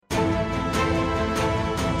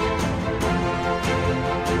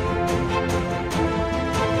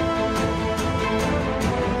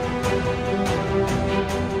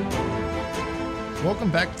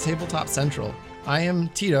welcome back to Tabletop Central. I am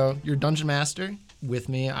Tito, your Dungeon Master. With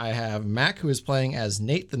me, I have Mac, who is playing as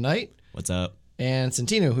Nate the Knight. What's up? And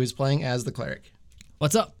Santino, who is playing as the Cleric.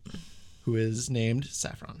 What's up? Who is named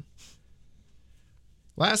Saffron.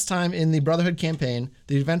 Last time in the Brotherhood campaign,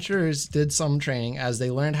 the adventurers did some training as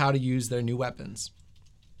they learned how to use their new weapons.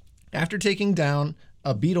 After taking down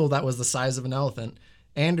a beetle that was the size of an elephant,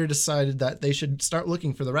 Ander decided that they should start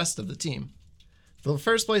looking for the rest of the team. The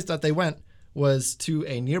first place that they went was to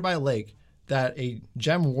a nearby lake that a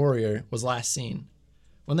gem warrior was last seen.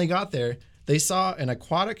 When they got there, they saw an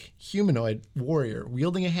aquatic humanoid warrior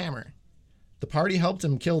wielding a hammer. The party helped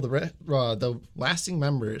him kill the lasting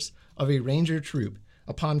members of a ranger troop.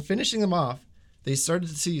 Upon finishing them off, they started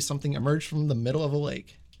to see something emerge from the middle of a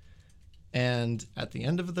lake. And at the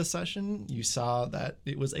end of the session, you saw that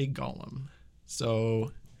it was a golem.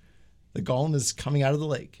 So the golem is coming out of the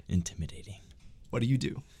lake. Intimidating. What do you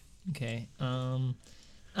do? Okay.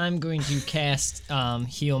 I'm going to cast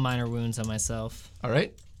Heal Minor Wounds on myself. All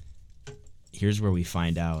right. Here's where we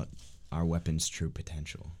find out our weapon's true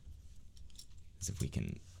potential. Is if we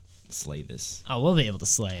can slay this. Oh, we'll be able to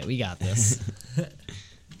slay it. We got this.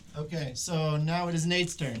 Okay, so now it is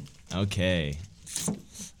Nate's turn. Okay.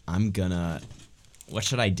 I'm gonna... What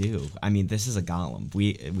should I do? I mean, this is a golem.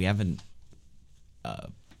 We haven't... I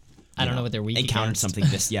don't know what they're weak encountered against. something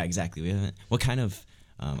this... Yeah, exactly. We haven't... What kind of...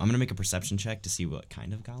 I'm gonna make a perception check to see what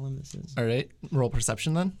kind of golem this is. All right, roll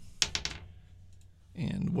perception then.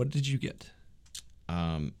 And what did you get?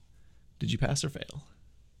 Did you pass or fail?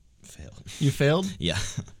 Fail. You failed? Yeah.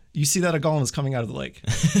 You see that a golem is coming out of the lake.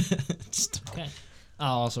 Okay.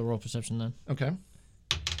 I'll also roll perception then. Okay.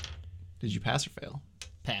 Did you pass or fail?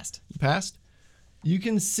 Passed. You passed? You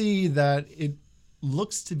can see that it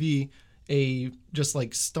looks to be just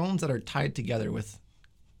like stones that are tied together with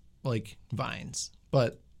like vines.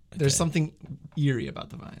 But there's something eerie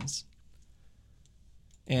about the vines.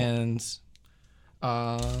 And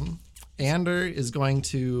Ander is going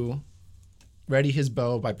to ready his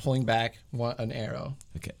bow by pulling back an arrow.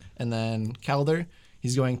 Okay. And then Calder,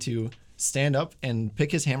 he's going to stand up and pick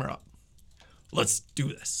his hammer up. Let's do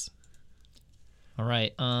this. All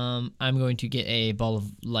right. I'm going to get a ball of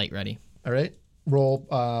light ready. All right. Roll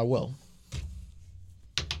Will.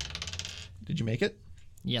 Did you make it?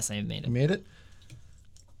 Yes, I have made You it. made it?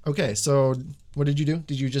 Okay, so what did you do?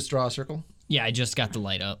 Did you just draw a circle? Yeah, I just got the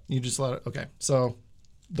light up. You just let it... Okay, so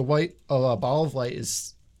the white ball of light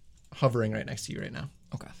is hovering right next to you right now.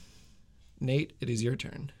 Okay. Nate, it is your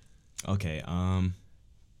turn. Okay,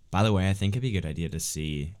 by the way, I think it'd be a good idea to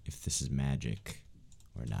see if this is magic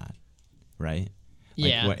or not, right?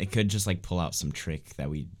 Like, Yeah. It could just, like, pull out some trick that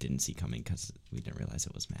we didn't see coming because we didn't realize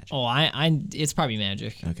it was magic. Oh, it's probably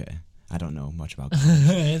magic. Okay. I don't know much about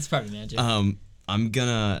It's probably magic. I'm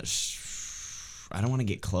gonna... I don't want to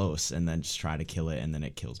get close and then just try to kill it and then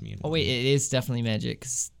it kills me. Oh, wait, it is definitely magic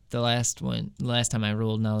because the last time I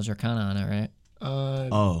rolled Knowledge Arcana on it, right?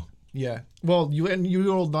 Oh. Yeah. Well,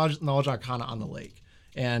 you rolled knowledge arcana on the lake,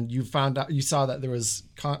 and you saw that there was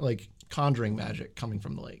conjuring magic coming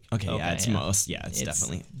from the lake. Okay, yeah, Okay, it's it's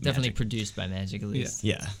definitely definitely produced by magic at least.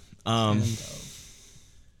 Yeah.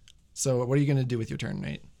 So what are you going to do with your turn,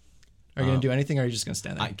 Nate? Are you going to do anything, or are you just going to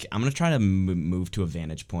stand there? I'm gonna try to move to a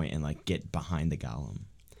vantage point and like get behind the golem.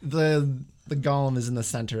 The golem is in the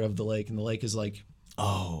center of the lake, and the lake is like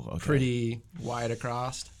Okay. pretty wide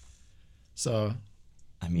across. So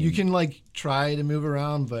I mean, you can like try to move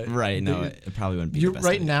around, but right. No, it probably wouldn't be. The best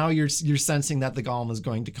right idea. now. You're sensing that the golem is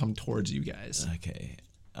going to come towards you guys. Okay.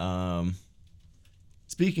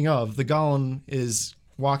 Speaking of, the golem is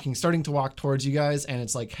starting to walk towards you guys, and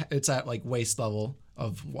it's at like waist level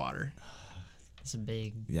of water. It's a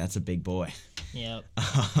big. That's a big boy. Yep.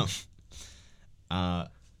 I'll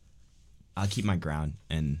keep my ground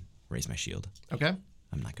and raise my shield. Okay.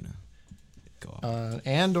 I'm not gonna go up.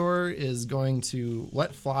 Andor is going to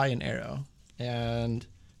let fly an arrow, and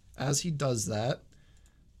as he does that,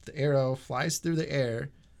 the arrow flies through the air,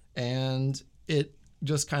 and it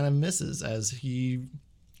just kind of misses as he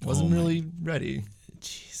wasn't really ready.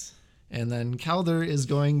 Jeez. And then Calder is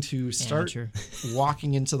going to start Amateur.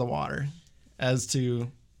 walking into the water as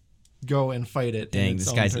to go and fight it. Dang,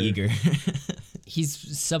 this guy's eager. He's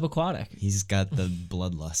subaquatic. He's got the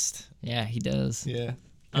bloodlust. Yeah, he does. Yeah.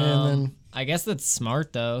 And then I guess that's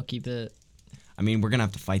smart though. Keep it. I mean, we're gonna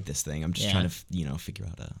have to fight this thing. I'm just Yeah. trying to, figure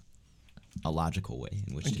out a logical way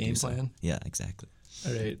in which to game do so. plan? Yeah, exactly.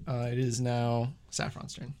 all right, it is now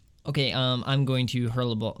Saffron's turn. Okay. I'm going to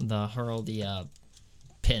hurl the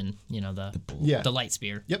pin. The light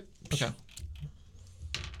spear. Yep. Okay.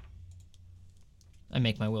 I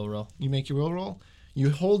make my will roll. You make your will roll. You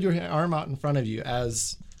hold your arm out in front of you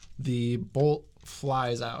as the bolt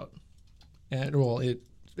flies out. And well, it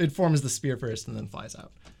forms the spear first and then flies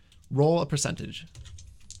out. Roll a percentage.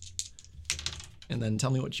 And then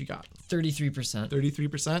tell me what you got. 33%.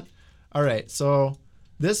 33%. All right. So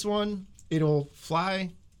this one, it'll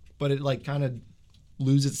fly, but it like kind of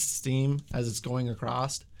loses steam as it's going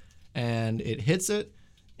across, and it hits it,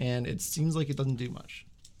 and it seems like it doesn't do much.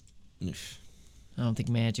 I don't think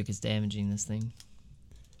magic is damaging this thing.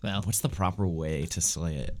 Well, What's the proper way to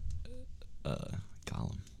slay a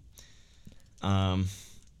golem?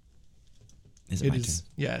 Is it my turn?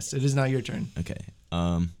 Yes, it is now your turn. Okay.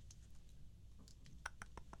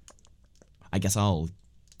 I guess I'll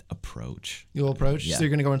approach. You'll approach. Yeah. So you're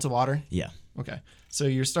gonna go into the water. Yeah. Okay. So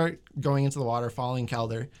you start going into the water, following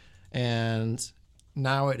Calder, and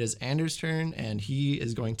now it is Anders' turn, and he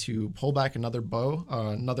is going to pull back another bow,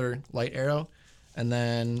 another light arrow, and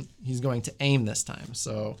then he's going to aim this time.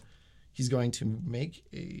 So he's going to make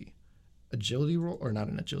a agility roll, or not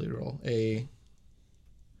an agility roll.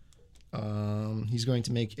 He's going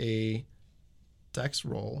to make a dex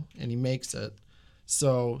roll, and he makes it.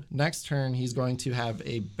 So next turn, he's going to have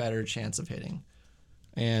a better chance of hitting.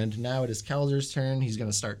 And now it is Calder's turn. He's going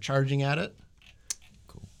to start charging at it.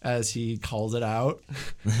 Cool. As he calls it out.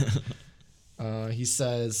 He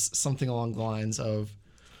says something along the lines of,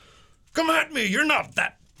 "Come at me, you're not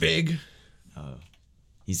that big."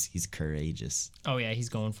 He's courageous oh yeah, he's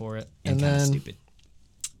going for it. and And kind of then- stupid.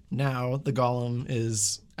 Now the golem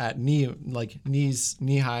is at knees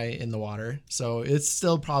knee-high in the water. So it's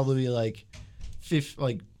still probably like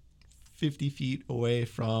 50 feet away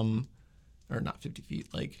from, or not 50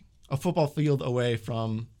 feet, like a football field away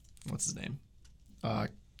from, what's his name?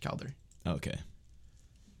 Calder. Okay.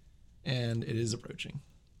 And it is approaching.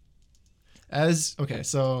 Okay,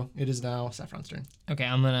 so it is now Saffron's turn. Okay,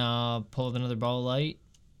 I'm gonna pull up another ball of light.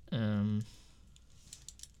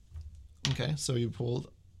 Okay, so you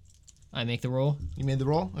I make the roll. You made the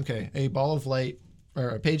roll? Okay, a ball of light, or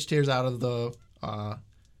a page tears out of the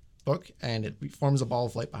book, and it forms a ball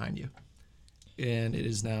of light behind you. And it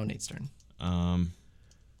is now Nate's turn. I'm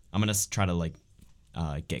gonna try to like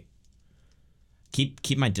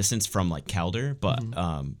keep my distance from like Calder, but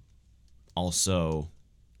also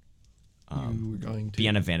You were going to be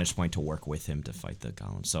on a vantage point to work with him to fight the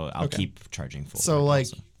golem. So I'll Okay. keep charging forward. So like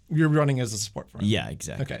also. you're running as a support for him. Yeah,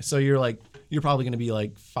 exactly. Okay, so you're probably going to be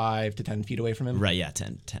like 5 to 10 feet away from him. Right. Yeah.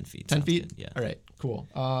 10 feet. 10 sounds feet. good, Yeah. All right. Cool.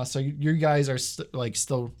 So you guys are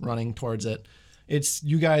still running towards it.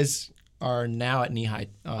 You guys are now at knee high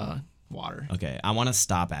water. Okay. I want to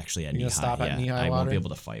stop actually at You're knee gonna high. stop at knee-high I won't water? be able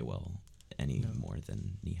to fight well any more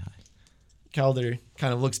than knee high. Calder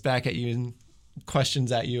kind of looks back at you and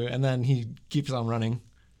questions at you, and then he keeps on running.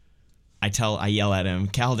 I yell at him,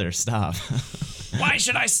 Calder, stop. Why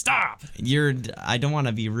should I stop? I don't want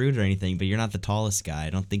to be rude or anything, but you're not the tallest guy. I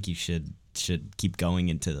don't think you should keep going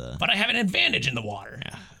into the. But I have an advantage in the water.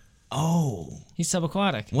 Oh, He's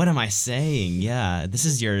subaquatic. what am I saying? Yeah, this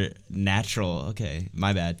is your natural. Okay,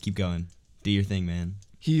 my bad. Keep going. Do your thing, man.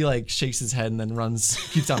 He like shakes his head and then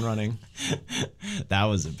keeps on running. That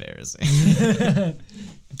was embarrassing.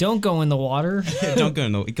 Don't go in the water. Don't go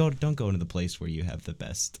into the place where you have the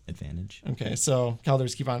best advantage. Okay, so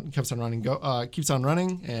Calder's keeps on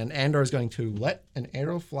running, and Andor is going to let an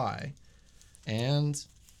arrow fly, and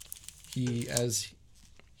as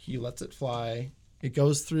he lets it fly, it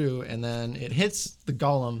goes through, and then it hits the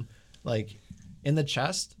golem like in the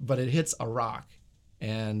chest, but it hits a rock,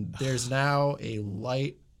 and there's now a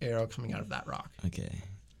light arrow coming out of that rock. Okay,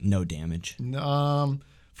 no damage.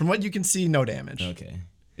 From what you can see, no damage. Okay,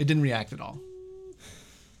 It didn't react at all.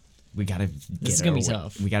 we gotta. This is gonna be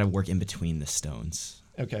tough. We gotta work in between the stones.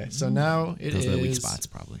 Okay, so now it Those is are the weak spots,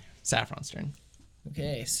 probably. Saffron's turn.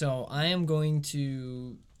 Okay, so I am going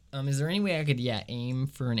to. Is there any way I could aim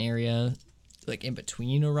for an area like in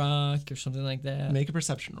between a rock or something like that? Make a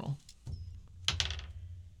perception roll.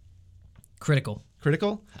 Critical.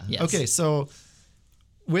 Critical? Yes. Okay, so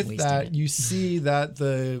with Wasting that, it. you see that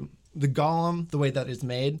the golem, the way that it's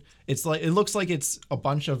made, it looks like it's a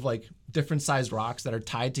bunch of like different sized rocks that are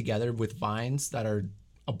tied together with vines that are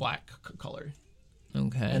a black color.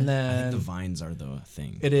 Okay. And I then think the vines are the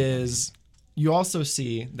thing. it is. You also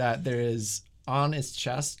see that there is on its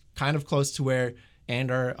chest, kind of close to where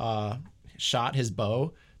Andor shot his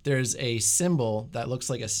bow. There's a symbol that looks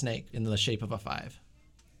like a snake in the shape of a 5.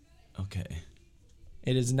 Okay.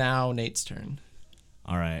 It is now Nate's turn.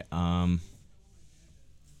 All right.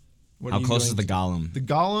 What How are you close is going the to- golem? The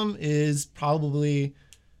golem is probably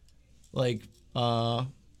like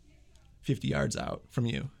 50 yards out from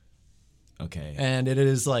you. Okay. And it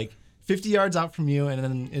is like 50 yards out from you, and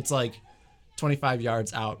then it's like 25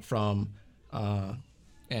 yards out from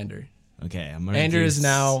Ander. Okay, I'm gonna. Ander is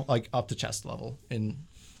now like up to chest level in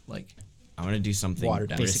like I'm gonna do something water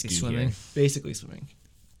down. Basically risky swimming. here. basically swimming.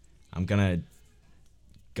 I'm gonna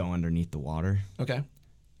go underneath the water, Okay,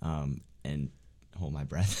 and hold my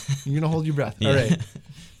breath. you're gonna hold your breath. Yeah.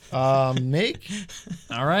 All right. Make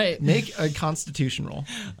All right. a Constitution roll.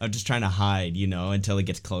 I'm just trying to hide, until it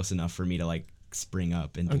gets close enough for me to like spring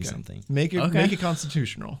up and do Okay. something. Make Okay. a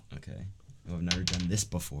Constitution roll. Okay. Oh, I've never done this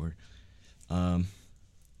before. I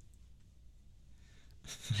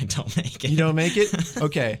don't make it. You don't make it.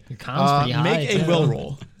 Okay. Your con's pretty high, Make a too. will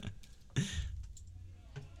roll.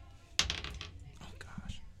 Oh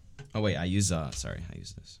gosh. Oh wait, I use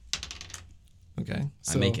this. Okay.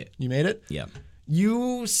 I make it. You made it. Yep.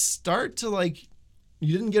 You start to like.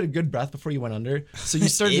 You didn't get a good breath before you went under, so you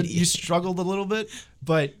started. Idiot. You struggled a little bit,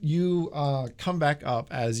 but you come back up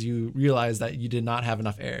as you realize that you did not have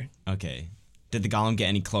enough air. Okay. Did the golem get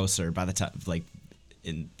any closer by the time,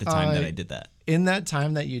 in the time that I did that? In that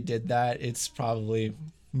time that you did that, it's probably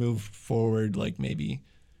moved forward like maybe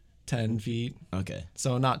 10 feet, Okay.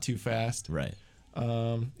 so not too fast. Right.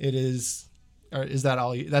 It is. Or is that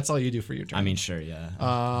all? That's all you do for your turn. I mean, sure, yeah.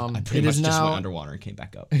 I I pretty it much is just now. went underwater and came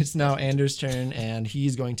back up. It's now Anders' turn, and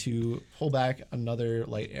he's going to pull back another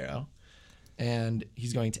light arrow, and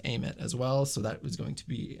he's going to aim it as well. So that was going to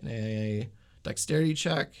be a dexterity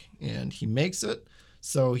check, and he makes it.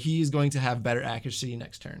 So he is going to have better accuracy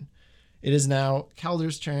next turn. It is now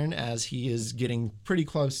Calder's turn as he is getting pretty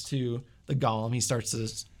close to the golem. He starts to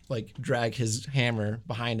like drag his hammer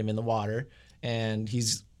behind him in the water, and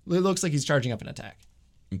it looks like he's charging up an attack.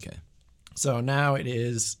 Okay. So now it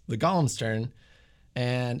is the golem's turn,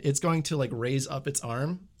 and it's going to like raise up its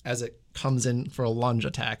arm as it comes in for a lunge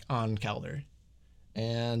attack on Calder.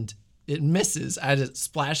 And it misses as it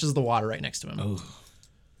splashes the water right next to him. Oh,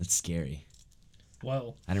 that's scary.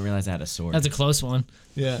 Whoa. I didn't realize I had a sword. That's a close one.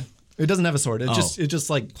 Yeah. It doesn't have a sword. It Oh. just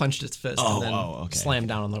like clenched its fist Oh, and then okay, slammed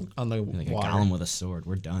down on the like a water. golem with a sword.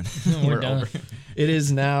 We're done. We're done. It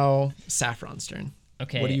is now Saffron's turn.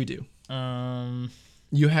 Okay. What do you do? Um.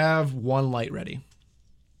 You have one light ready.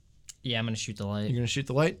 Yeah, I'm gonna shoot the light. You're gonna shoot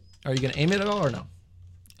the light. Are you gonna aim it at all or no?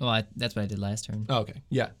 Oh, that's what I did last turn. Oh, okay.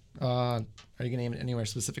 Yeah. Are you gonna aim it anywhere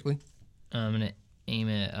specifically? I'm gonna aim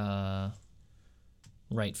it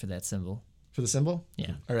right for that symbol. For the symbol?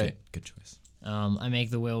 Yeah. All right. Good choice. I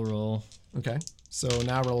make the will roll Okay. So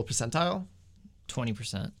now roll a percentile.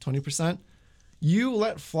 20%. 20%. You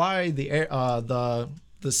let fly the air, the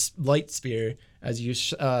light spear as you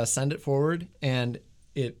send it forward, and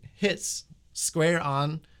it hits square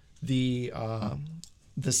on the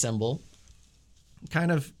symbol,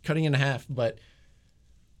 kind of cutting it in half. But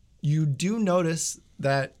you do notice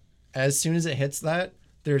that as soon as it hits that,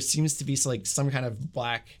 there seems to be like some kind of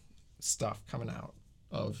black stuff coming out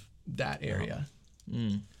of that area.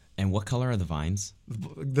 And what color are the vines?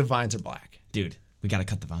 The vines are black. Dude, we gotta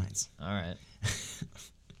cut the vines. All right.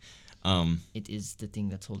 It is the thing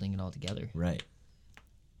that's holding it all together. Right.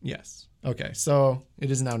 Yes. Okay. So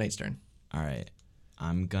it is now Nate's turn. All right.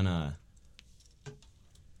 I'm gonna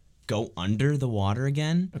go under the water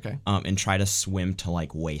again. Okay. And try to swim to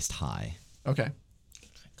like waist high. Okay.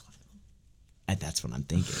 And that's what I'm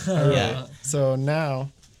thinking. Yeah. So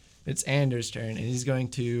now it's Anders' turn, and he's going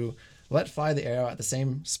to let fly the arrow at the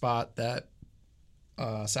same spot that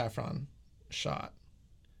Saffron shot.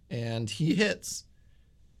 And he hits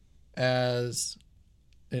as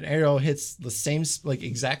an arrow hits the same, like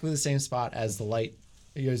exactly the same spot as the light,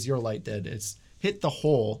 as your light did. It's hit the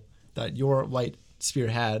hole that your light spear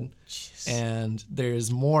had, and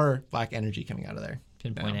there's more black energy coming out of there.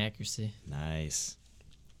 Pinpoint now. accuracy. Nice.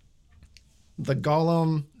 The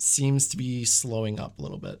golem seems to be slowing up a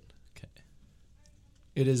little bit. Okay.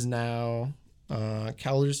 It is now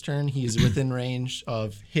Calder's turn. He's within range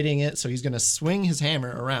of hitting it, so he's going to swing his hammer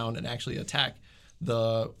around and actually attack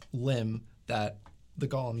the limb that the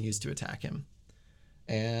golem used to attack him.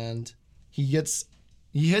 And he hits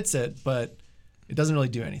it, but it doesn't really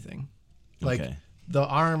do anything. Like Okay. the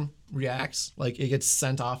arm reacts, like it gets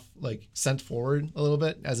sent forward a little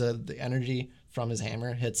bit as the energy from his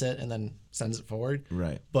hammer hits it and then sends it forward.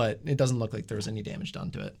 Right. But it doesn't look like there was any damage done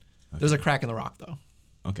to it. There's a crack in the rock though.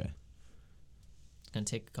 Okay. Gonna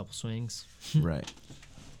take a couple swings. Right.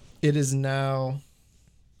 It is now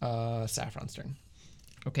Saffron's turn.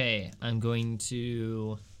 Okay, I'm going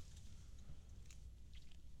to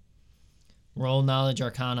roll knowledge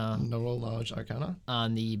arcana No roll knowledge arcana.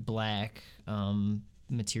 on the black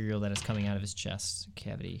material that is coming out of his chest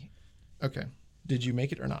cavity. Okay. Did you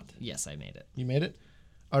make it or not? Yes, I made it. You made it?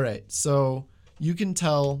 All right. So you can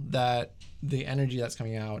tell that the energy that's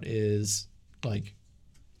coming out is like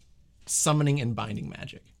summoning and binding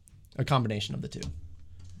magic, a combination of the two.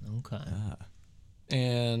 Okay.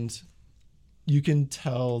 And you can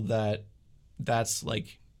tell that that's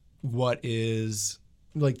like what is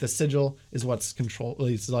like the sigil is what's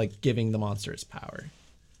it's like giving the monster its power.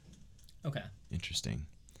 Okay. Interesting.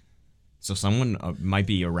 So someone might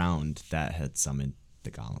be around that had summoned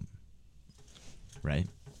the golem, right?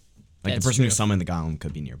 Like That's the person who true. summoned the golem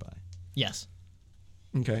could be nearby. Yes.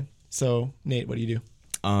 Okay. So Nate, what do you do?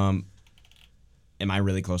 Am I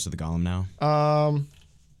really close to the golem now?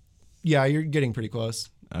 Yeah, you're getting pretty close.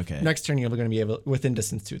 Okay. Next turn, you're going to be able within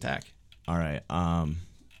distance to attack. All right.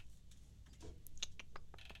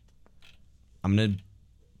 I'm gonna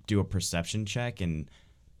do a perception check and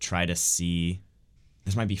try to see.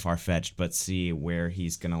 This might be far fetched, but see where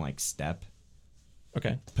he's gonna like step,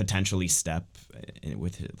 Okay. potentially step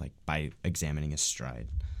with it, like by examining his stride.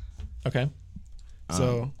 Okay.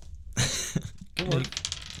 So, Good work.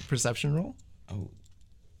 perception roll, Oh,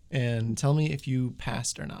 and tell me if you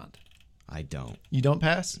passed or not. I don't You don't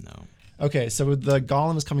pass? know. Okay, so the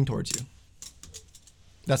golem is coming towards you.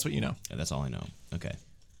 That's what you know. Yeah, that's all I know. Okay.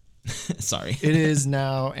 Sorry. It is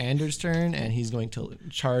now Anders' turn, and he's going to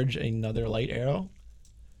charge another light arrow.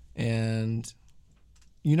 And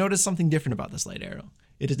you notice something different about this light arrow.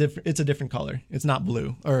 It is different. It's a different color. It's not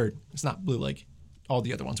blue, or it's not blue like all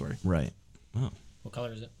the other ones were. Right. Oh. What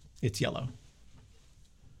color is it? It's yellow.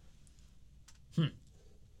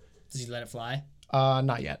 Does he let it fly?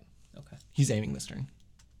 Not yet. Okay. He's aiming this turn.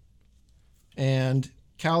 And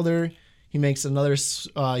Calder, he makes another.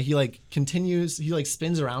 He like continues. He like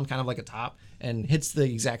spins around, kind of like a top, and hits the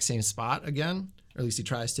exact same spot again, or at least he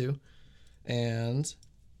tries to. And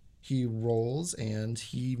he rolls and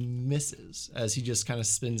he misses as he just kind of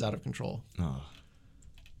spins out of control. Oh.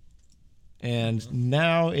 And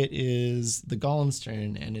now it is the golem's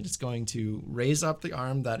turn, and it is going to raise up the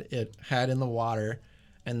arm that it had in the water,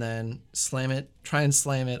 and then try and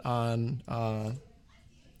slam it on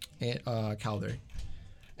Calder.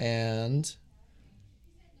 And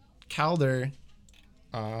Calder,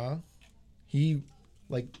 he's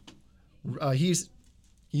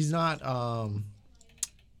not,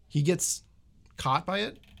 he gets caught by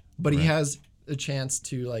it, but he Right. has a chance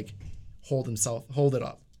to like hold it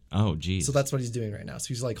up. Oh, geez. So that's what he's doing right now. So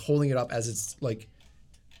he's like holding it up as it's like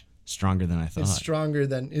stronger than I thought. it's stronger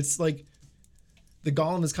than it's like the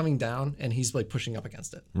golem is coming down and he's like pushing up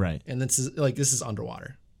against it. Right. And this is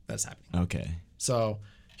underwater that's happening. Okay. So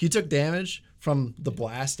he took damage from the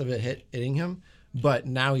blast of it hitting him, but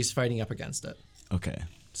now he's fighting up against it. Okay.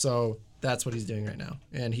 So that's what he's doing right now,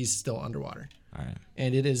 and he's still underwater. All right.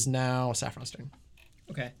 And it is now Saffron's turn.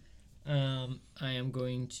 Okay. I am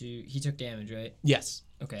going to. He took damage, right? Yes.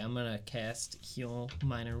 Okay, I'm gonna cast Heal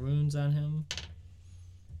Minor Wounds on him.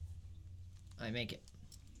 I make it.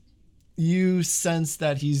 You sense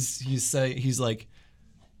that he's like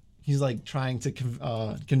trying to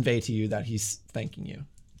convey to you that he's thanking you.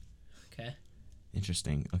 Okay.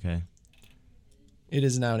 Interesting. Okay. It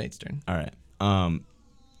is now Nate's turn. All right.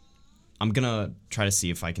 I'm gonna try to see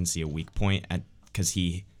if I can see a weak point because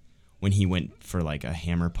when he went for like a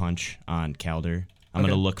hammer punch on Calder, I'm Okay.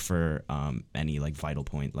 gonna look for any like vital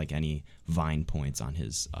point, like any vine points on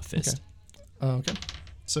his fist. Okay.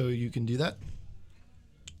 So you can do that.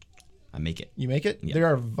 I make it. You make it. Yeah. There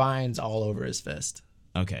are vines all over his fist.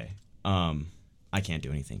 Okay. I can't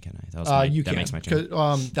do anything, can I? That You that can. makes my turn.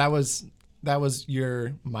 'Cause, that was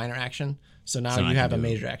your minor action. So now So I you have a can do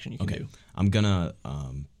it. major action you can Okay. do, I'm gonna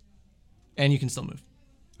and you can still move.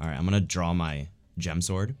 all right. I'm gonna draw my gem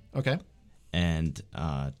sword Okay. and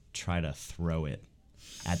try to throw it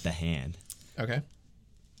at the hand. Okay.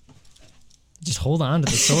 Just hold on to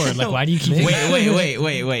the sword. Like, why do you keep?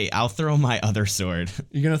 Wait. I'll throw my other sword.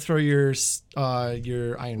 You're gonna throw your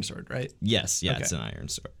iron sword, right? Yes, yeah, Okay. it's an iron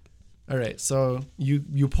sword. All right. So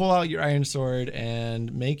you pull out your iron sword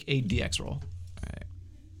and make a DX roll. All right.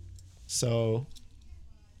 So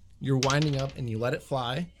you're winding up and you let it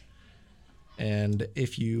fly, and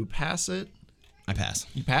if you pass it, I pass.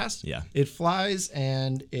 you pass. Yeah. It flies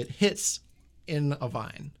and it hits in a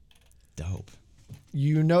vine. Dope.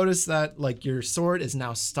 You notice that like your sword is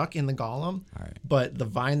now stuck in the golem, All right. but the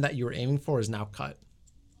vine that you were aiming for is now cut.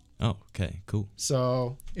 Oh, okay, cool.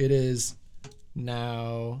 So it is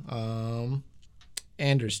now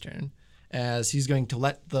Anders' turn, as he's going to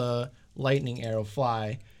let the lightning arrow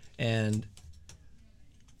fly, and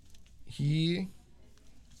he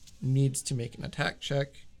needs to make an attack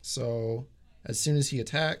check. So as soon as he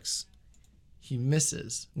attacks, he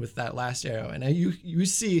misses with that last arrow, and you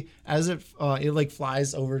see as it like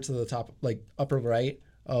flies over to the top, like upper right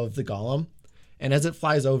of the golem, and as it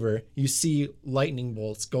flies over, you see lightning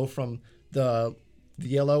bolts go from the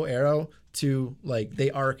yellow arrow to like they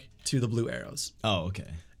arc to the blue arrows, Oh, okay.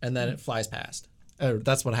 and then it flies past.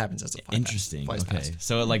 That's what happens as it flies Interesting. Flies Okay. past.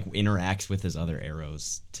 So it like interacts with his other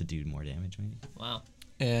arrows to do more damage, maybe. Wow.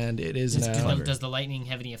 And it is Does, now. does the lightning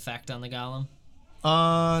have any effect on the golem?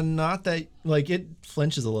 Not that like it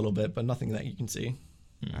flinches a little bit, but nothing that you can see.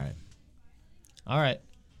 All right. All right.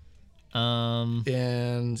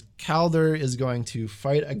 And Calder is going to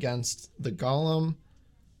fight against the golem,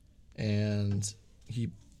 and he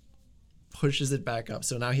pushes it back up.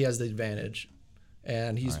 So now he has the advantage,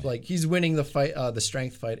 and he's Alright. he's winning the fight, the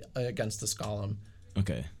strength fight against this golem.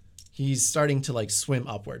 Okay. He's starting to like swim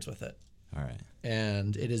upwards with it, All right.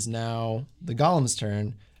 and it is now the golem's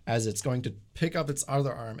turn as it's going to pick up its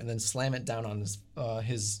other arm and then slam it down on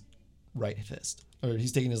his right fist. Or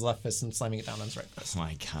he's taking his left fist and slamming it down on his right fist. Oh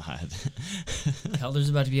my God. Kelder's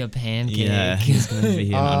about to be a pancake. Yeah, he's gonna be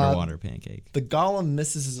an underwater pancake. The golem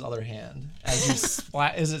misses his other hand as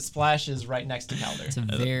as it splashes right next to Calder. It's a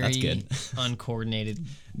That's very good. uncoordinated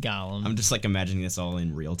golem. I'm just like imagining this all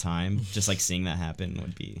in real time. Just like seeing that happen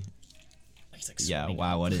would be. He's like Yeah. swimming.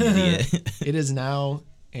 Wow. What an idiot. It is now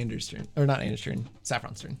Anders' turn, or not Anders' turn,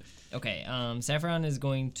 Saffron's turn. Okay. Saffron is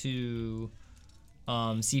going to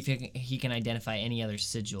see if he can identify any other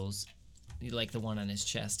sigils, like the one on his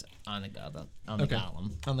chest on the golem. On the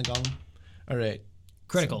golem. All right.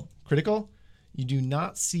 Critical. Critical. You do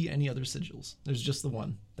not see any other sigils. There's just the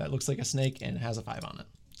one that looks like a snake and it has a 5 on it.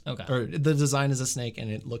 Okay. Or the design is a snake and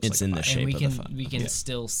it looks It's like in a the 5. shape and we of can the fun. we can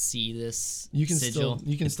still see this You can sigil.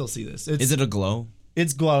 still see this. Is it a glow?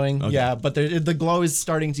 It's glowing, Okay. yeah, but the glow is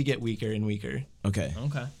starting to get weaker and weaker Okay.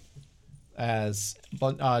 Okay. as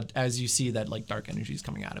you see that like dark energy is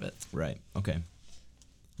coming out of it. Right. Okay.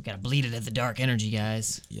 We gotta bleed it at the dark energy,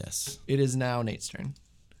 guys. Yes. It is now Nate's turn.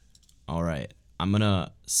 All right. I'm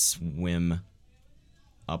gonna swim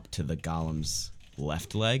up to the golem's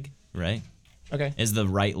left leg. Right. Okay. Is the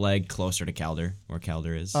right leg closer to Calder, where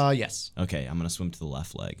Calder is? Yes. Okay. I'm gonna swim to the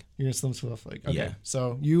left leg. You're gonna swim to the left leg. Okay. Yeah.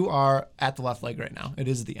 So you are at the left leg right now. It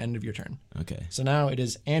is the end of your turn. Okay. So now it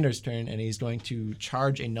is Anders' turn, and he's going to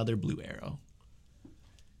charge another blue arrow.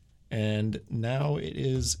 And now it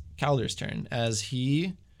is Calder's turn, as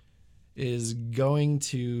he is going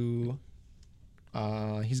to,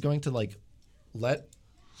 he's going to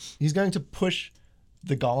push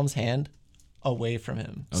the golem's hand away from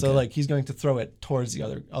him. So Okay. like he's going to throw it towards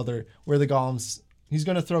the other where the golem's. He's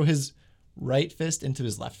going to throw his right fist into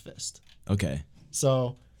his left fist. Okay.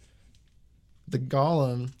 So the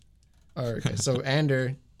golem, so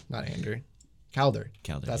Calder, Calder,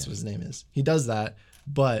 that's yeah. what his name is. He does that,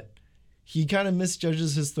 but he kind of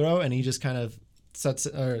misjudges his throw, and he just kind of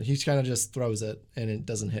just throws it, and it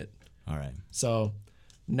doesn't hit. All right. So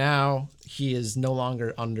now he is no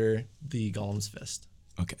longer under the golem's fist.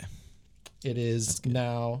 Okay. It is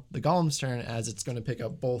now the golem's turn, as it's going to pick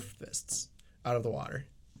up both fists out of the water,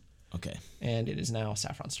 Okay. and it is now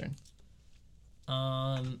Saffron's turn.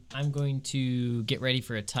 I'm going to get ready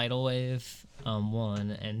for a tidal wave.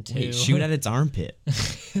 1 and 2. Wait, shoot at its armpit.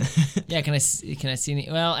 Yeah, can I see any?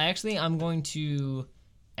 Well, actually, I'm going to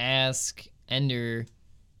ask Ender.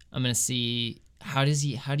 I'm gonna see how do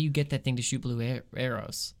you get that thing to shoot blue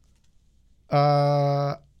arrows?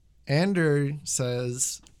 Ander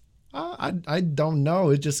says, I don't know.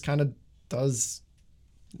 It just kind of does.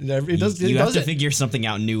 It does. You It have does to it. figure something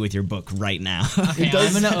out new with your book right now. Okay,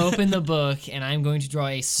 does- I'm gonna open the book and I'm going to draw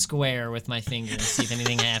a square with my finger and see if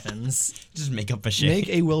anything happens. Just make up a shape. Make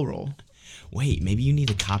a will roll. Wait, maybe you need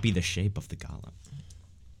to copy the shape of the golem.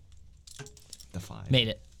 The 5. Made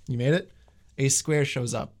it. You made it. A square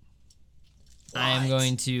shows up. I am What?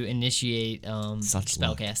 going to initiate Such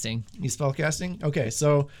luck. spellcasting. You spellcasting? Okay,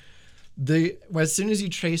 so as soon as you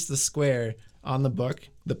trace the square on the book,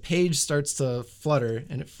 the page starts to flutter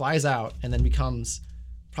and it flies out and then becomes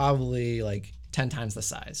probably like 10 times the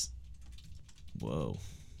size. Whoa.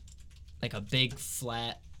 Like a big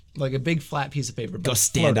flat. Like a big flat piece of paper. Go but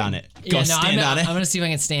stand floating. on it. Go I'm stand on it. I'm gonna see if I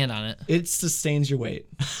can stand on it. It sustains your weight.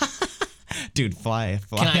 Dude, fly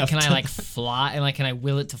Can up I to- like fly and like can I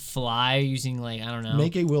will it to fly using like I don't know.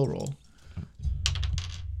 Make a will roll.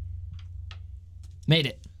 Made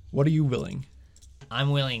it. What are you willing?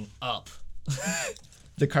 I'm willing up.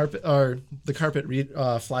 The carpet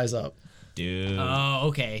flies up. Dude. Oh,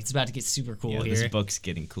 okay. It's about to get super cool yeah, here. this book's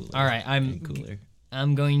getting cooler. All right, Getting cooler.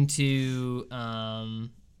 I'm going to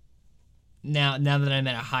now that I'm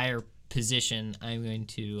at a higher position, I'm going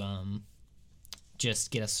to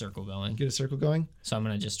just get a circle going. Get a circle going. So I'm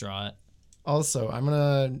gonna just draw it. Also,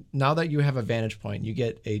 now that you have a vantage point, you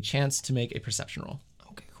get a chance to make a perception roll.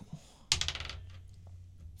 Okay, cool.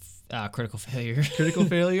 Critical failure. Critical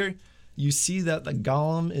failure. You see that the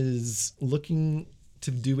golem is looking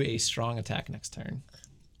to do a strong attack next turn.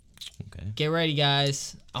 Okay. Get ready,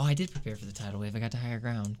 guys. Oh, I did prepare for the tidal wave. I got to higher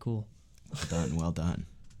ground. Cool. Well done. Well done.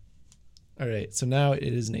 All right, so now it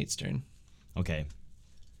is Nate's turn. Okay.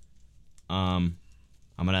 I'm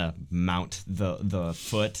gonna mount the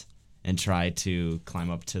foot and try to climb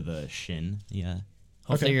up to the shin. Yeah.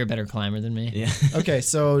 Hopefully Okay. you're a better climber than me. Yeah. Okay,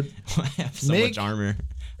 so I have so Make much armor.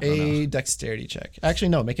 I don't a know. dexterity check. Actually,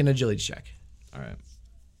 no, make an agility check. All right.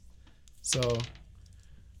 So,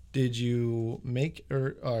 did you make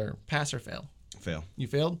or pass or fail? Fail. You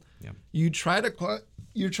failed. Yeah. You try to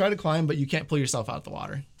climb, but you can't pull yourself out of the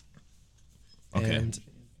water. Okay. And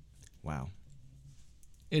Wow.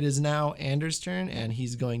 it is now Anders' turn, and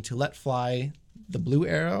he's going to let fly the blue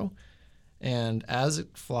arrow. And as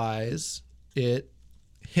it flies, it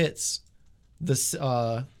hits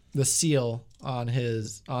the seal on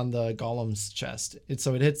the golem's chest.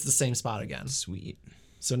 So it hits the same spot again. Sweet.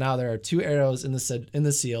 So now there are 2 arrows in the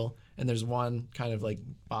seal, and there's one kind of like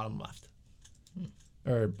bottom left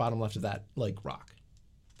of that like rock.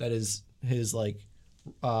 That is his like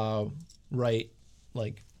right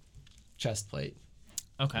like chest plate.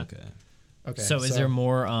 Okay. Okay. Okay. So is there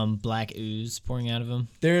more black ooze pouring out of him?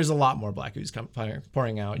 There's a lot more black ooze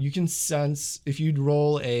pouring out. You can sense if you'd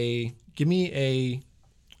roll give me a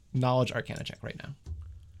knowledge arcana check right now,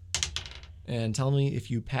 and tell me if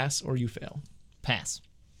you pass or you fail. Pass.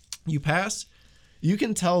 You pass. You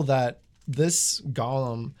can tell that this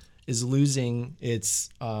golem is losing its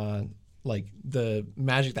like the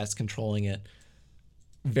magic that's controlling it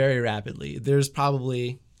very rapidly. It's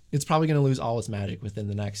probably going to lose all its magic within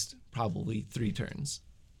the next probably 3 turns.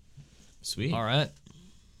 Sweet. All right.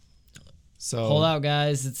 So Hold out,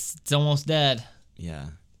 guys. It's almost dead. Yeah.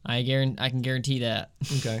 I can guarantee that.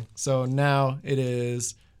 Okay. So now it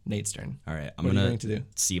is Nate's turn. All right. I'm What are you gonna going to do?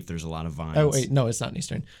 see if there's a lot of vines. Oh wait, no, it's not Nate's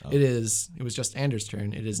turn. It was just Anders'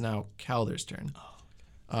 turn. It is now Calder's turn.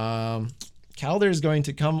 Calder is going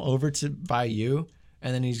to come over by you,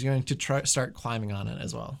 and then he's going to start climbing on it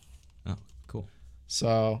as well. Oh, cool.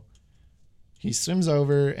 So he swims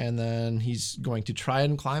over, and then he's going to try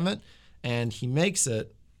and climb it, and he makes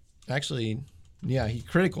it. Actually, yeah, he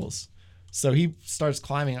criticals. So he starts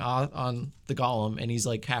climbing on the golem, and he's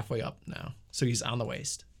like halfway up now. So he's on the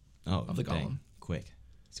waist. Oh, Of the dang. golem. Quick.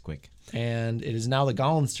 It's quick. And it is now the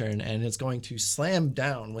golem's turn, and it's going to slam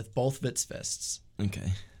down with both of its fists.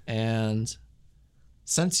 Okay. And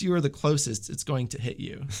since you are the closest, it's going to hit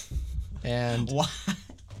you. And What?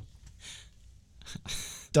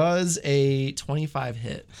 does a 25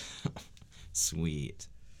 hit? Sweet.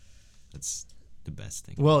 That's the best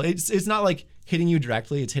thing. Well, it's not like hitting you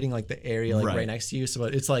directly. It's hitting like the area like right, Right. next to you. So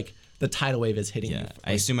it's like the tidal wave is hitting you. Yeah.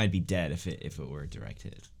 I assume I'd be dead if it were a direct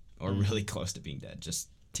hit, or really close to being dead. Just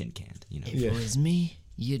tin canned, you know. If Yeah. it was me,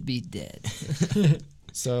 you'd be dead.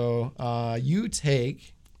 So you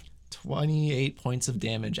take 28 points of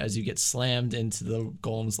damage as you get slammed into the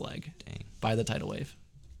golem's leg Dang. by the tidal wave.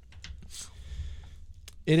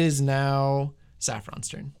 It is now Saffron's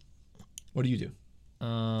turn. What do you do?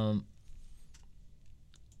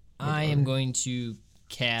 I am going to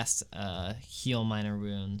cast Heal Minor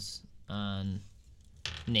Wounds on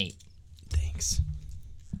Nate. Thanks.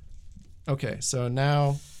 Okay, so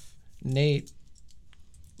now Nate,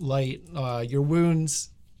 light, your wounds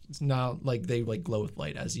now like they like glow with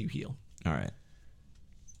light as you heal. All right.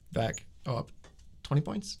 Back up 20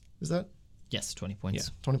 points. Is that? Yes, 20 points.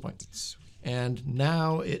 Yeah, 20 points. And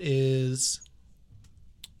now it is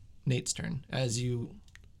Nate's turn as you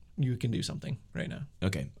can do something right now.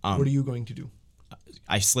 Okay. What are you going to do?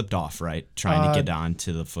 I slipped off, right? Trying to get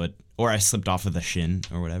onto the foot, or I slipped off of the shin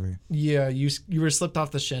or whatever. Yeah, you were slipped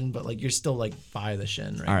off the shin, but like you're still like by the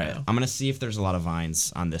shin right All right. now. I'm gonna see if there's a lot of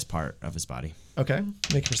vines on this part of his body. Okay,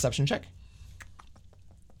 make a perception check.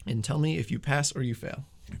 And tell me if you pass or you fail.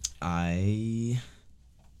 I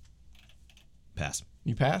pass.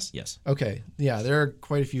 You pass? Yes. Okay. Yeah, there are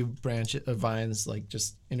quite a few branches of vines like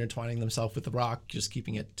just intertwining themselves with the rock, just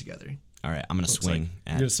keeping it together. All right. I'm gonna swing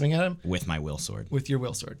You're gonna swing at him with my will sword with your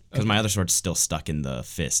will sword. because my other sword's still stuck in the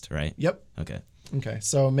fist, right? Yep. Okay. Okay.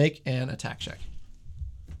 So make an attack check.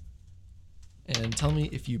 And tell me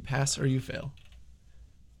if you pass or you fail.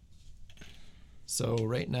 So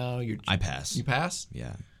right now I pass. you pass.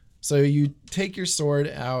 Yeah. So you take your sword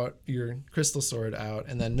out, your crystal sword out,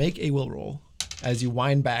 and then make a will roll as you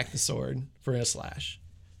wind back the sword for a slash.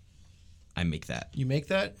 I make that. You make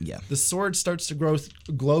that? Yeah. The sword starts to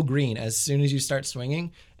glow green as soon as you start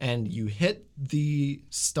swinging, and you hit the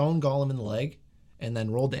stone golem in the leg, and then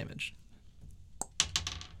roll damage.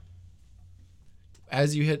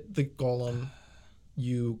 As you hit the golem,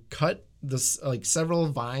 you cut this like several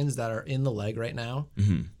vines that are in the leg right now,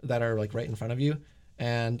 that are like right in front of you,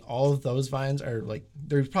 and all of those vines are like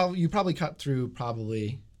you probably cut through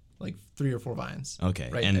probably like 3 or 4 vines. Okay.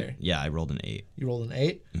 Right and there. yeah, I rolled an 8. You rolled an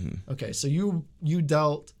 8? Okay, so you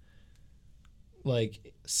dealt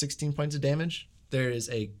like 16 points of damage. There's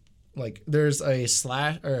a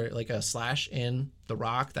slash or like a slash in the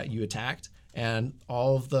rock that you attacked, and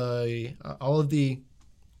all of the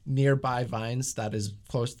nearby vines that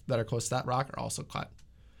are close to that rock are also cut.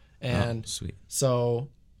 And Sweet. so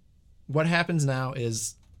what happens now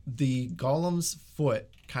is the golem's foot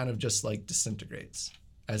kind of just like disintegrates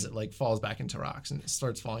as it like falls back into rocks and it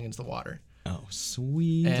starts falling into the water. Oh,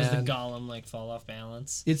 sweet. And- Does the golem like fall off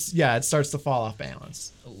balance? It starts to fall off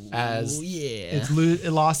balance as yeah.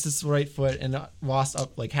 it lost its right foot and lost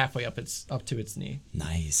up like halfway up to its knee.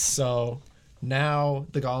 Nice. So now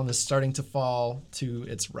the golem is starting to fall to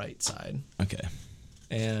its right side, Okay.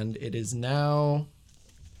 and it is now.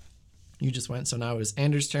 You just went, so now it is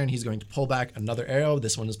Anders' turn. He's going to pull back another arrow.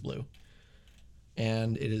 This one is blue,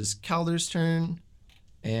 and it is Calder's turn,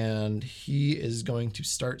 and he is going to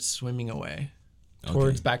start swimming away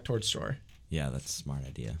back towards shore. Yeah, that's a smart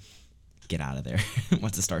idea. Get out of there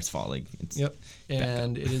once it starts falling. Yep.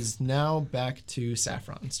 And it is now back to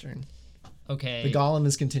Saffron's turn. Okay. The golem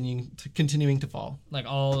is continuing to fall. Like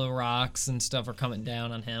all the rocks and stuff are coming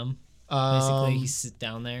down on him. Basically, he's sit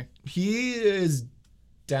down there. He is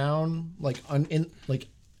down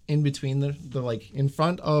in between the like in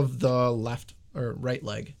front of the left or right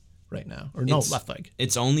leg right now, or left leg.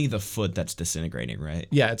 It's only the foot that's disintegrating, right?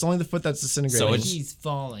 Yeah, it's only the foot that's disintegrating. So He's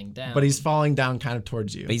falling down. but he's falling down kind of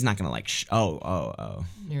towards you. But he's not gonna like. Oh.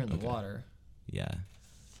 near the water. Yeah.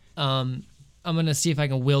 I'm gonna see if I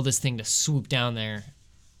can will this thing to swoop down there,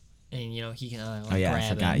 and he can Oh yeah, I grab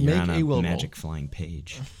forgot it. you're Make on a will a roll. magic flying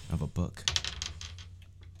page of a book.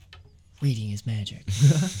 Reading is magic.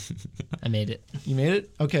 I made it. You made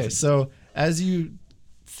it? Okay, so as you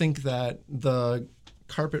think that the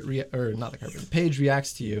the page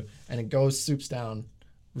reacts to you and it swoops down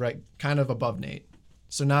right kind of above Nate.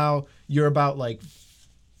 So now you're about like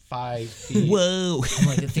 5 feet. Whoa. I'm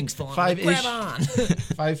like, the thing's falling. I'm like, 5-ish. grab on.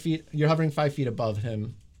 5 feet. You're hovering 5 feet above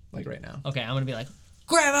him, like right now. Okay, I'm gonna be like,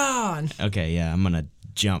 grab on. Okay, yeah, I'm gonna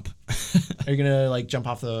jump. Are you gonna like jump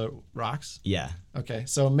off the rocks? Yeah. Okay,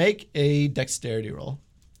 so make a dexterity roll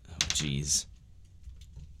Oh, jeez.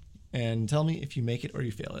 and tell me if you make it or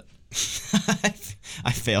you fail it.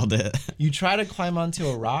 I failed it. You try to climb onto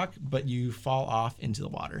a rock, but you fall off into the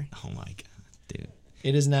water. Oh my god, dude.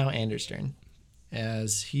 It is now Anders' turn,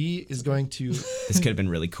 as he is going to, This could have been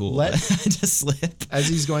really cool. Let- but I just slip. as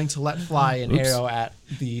he's going to let fly an Oops. arrow at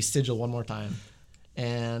the sigil one more time,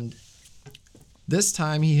 and this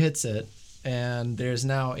time he hits it, and there's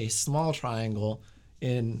now a small triangle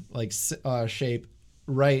in like shape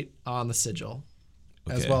right on the sigil,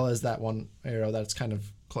 as Okay. well as that one arrow that's kind of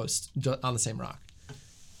close on the same rock.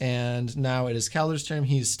 And now it is Calder's turn.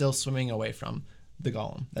 He's still swimming away from the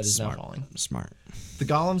golem that is Smart. now falling. Smart. The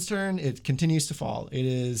golem's turn, it continues to fall. It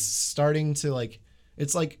is starting to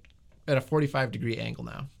it's like at a 45-degree angle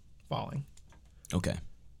now, falling. Okay.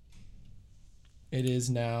 It is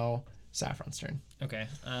now Saffron's turn. Okay,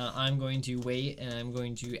 I'm going to wait, and I'm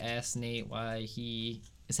going to ask Nate why he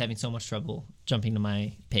is having so much trouble jumping to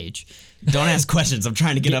my page. Don't ask questions. I'm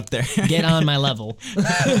trying to get up there. Get on my level.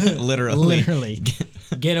 Literally. Literally.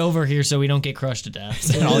 Get over here so we don't get crushed to death.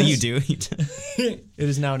 Is that all you do? It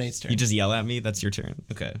is now Nate's turn. You just yell at me? That's your turn.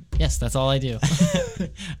 Okay. Yes, that's all I do.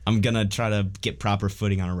 I'm gonna try to get proper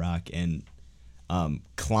footing on a rock and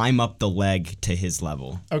climb up the leg to his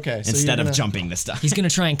level. Okay, so Instead you're of gonna- jumping this stuff. He's gonna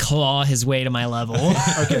try and claw his way to my level.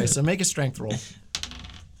 Okay, so make a strength roll.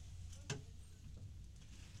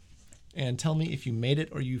 And tell me if you made it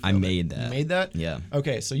or you failed I it. made that. You made that? Yeah.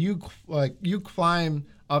 Okay, so you climb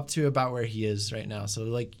up to about where he is right now. So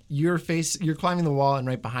like you're climbing the wall, and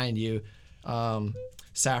right behind you,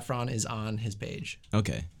 Saffron is on his page.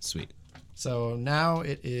 Okay. Sweet. So now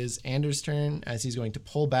it is Anders' turn, as he's going to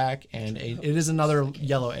pull back, and it is another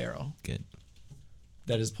yellow arrow Good.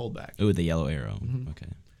 that is pulled back. Ooh, the yellow arrow. Okay.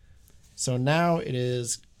 So now it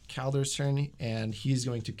is Calder's turn, and he's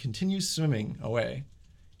going to continue swimming away.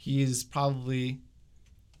 He's probably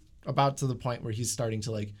about to the point where he's starting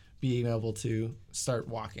to like being able to start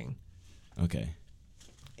walking. Okay.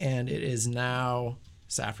 And it is now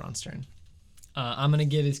Saffron's turn. I'm gonna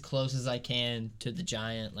get as close as I can to the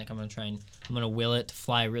giant. Like I'm gonna will it to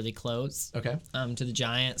fly really close. Okay. To the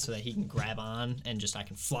giant so that he can grab on and just I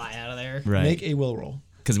can fly out of there. Right. Make a will roll.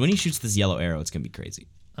 Because when he shoots this yellow arrow, it's gonna be crazy.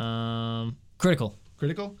 Critical.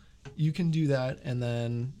 Critical. You can do that, and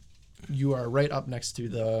then you are right up next to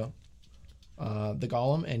the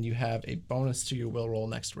golem, and you have a bonus to your will roll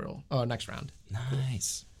next round.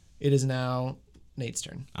 Nice. It is now Nate's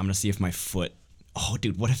turn. I'm gonna see if my foot. Oh,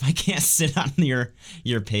 dude, what if I can't sit on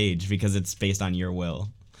your page because it's based on your will?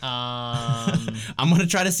 I'm gonna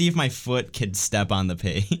try to see if my foot can step on the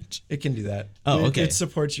page. It can do that. Oh, okay. It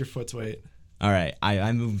supports your foot's weight. All right,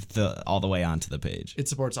 I moved all the way onto the page. It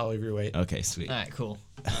supports all of your weight. Okay, sweet. All right, cool.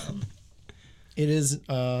 It is.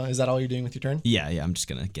 Is that all you're doing with your turn? Yeah, I'm just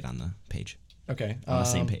gonna get on the page. Okay. On the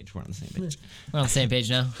same page. We're on the same page. We're on the same page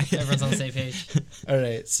now. Everyone's on the same page. All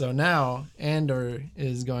right. So now Andor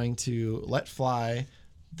is going to let fly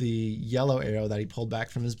the yellow arrow that he pulled back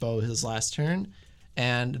from his bow his last turn,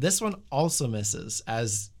 and this one also misses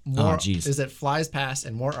as more as it flies past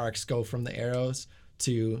and more arcs go from the arrows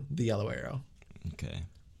to the yellow arrow. Okay.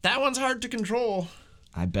 That one's hard to control.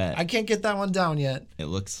 I bet. I can't get that one down yet. It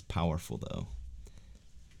looks powerful though.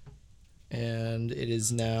 And it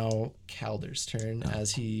is now Calder's turn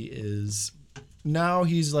as he's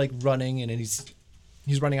like running and he's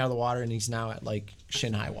running out of the water and he's now at like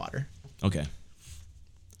shin high water. Okay.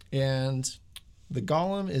 And the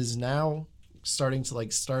golem is now starting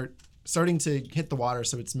to hit the water,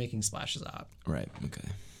 so it's making splashes out. Right. Okay.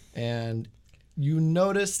 And you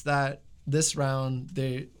notice that this round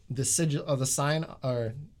the sigil of the sign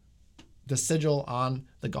or the sigil on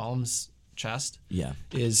the golem's chest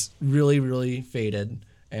is really, really faded,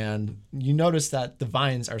 and you notice that the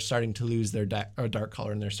vines are starting to lose their dark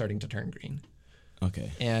color and they're starting to turn green. Okay.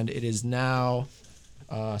 And it is now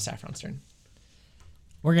Saffron's turn.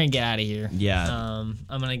 We're gonna get out of here. Yeah. I'm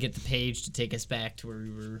gonna get the page to take us back to where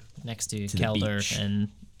we were next to Kelder and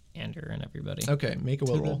Andor and everybody. Okay, make a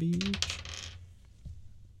will roll.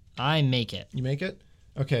 I make it. You make it?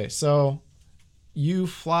 Okay, so you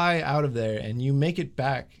fly out of there and you make it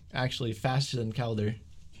back actually faster than Calder.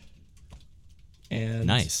 And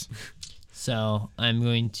nice. So I'm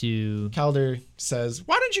going to. Calder says,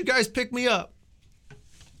 "Why don't you guys pick me up?"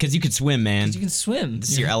 Because you can swim, man. You can swim.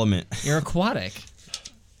 This is your element. You're aquatic.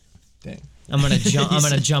 Dang. I'm gonna jump. I'm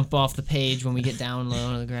gonna jump off the page when we get down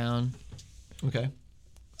low to the ground. Okay.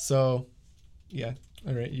 So, yeah.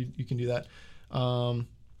 All right. You can do that.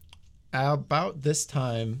 About this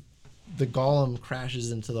time, the golem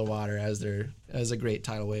crashes into the water as a great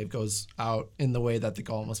tidal wave goes out in the way that the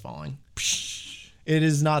golem was falling. It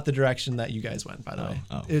is not the direction that you guys went, by the way.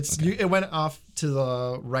 Oh, it went off to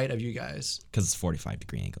the right of you guys. Because it's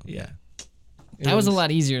 45-degree angle. Yeah. That was a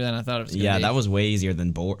lot easier than I thought it was. Yeah, that was way easier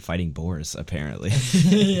than fighting boars, apparently.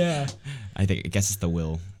 Yeah. I guess it's the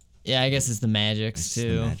will. Yeah, I guess it's the magics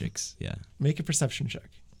too. The magics, yeah. Make a perception check.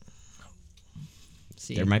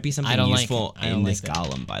 See, there might be something useful in this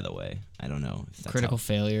golem, by the way. I don't know. If that's Critical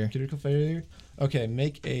failure. Critical failure? Okay,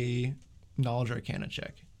 make a knowledge arcana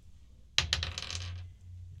check.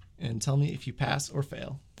 And tell me if you pass or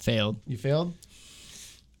fail. Failed. You failed?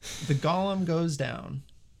 The golem goes down.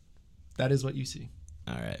 That is what you see.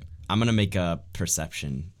 All right. I'm going to make a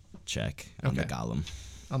perception check on the golem.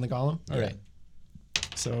 On the golem? All Yeah. right.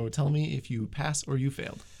 So tell me if you pass or you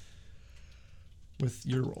failed with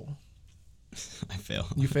your roll. I fail.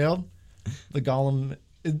 You failed? The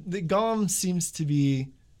golem seems to be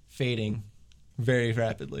fading very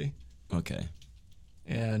rapidly. Okay.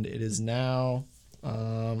 And it is now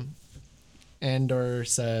Andor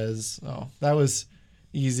says, "Oh, that was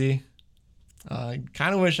easy. I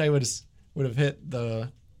kind of wish I would have hit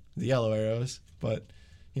the yellow arrows, but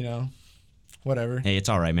whatever." Hey, it's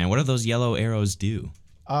all right, man. What do those yellow arrows do?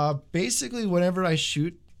 Basically, whenever I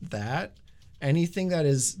shoot that, anything that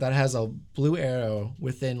has a blue arrow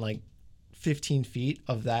within like 15 feet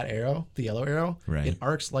of that arrow, the yellow arrow, Right. It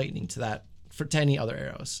arcs lightning to any other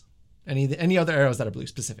arrows, any other arrows that are blue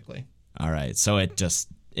specifically. All right. So it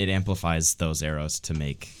amplifies those arrows to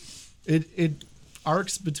make It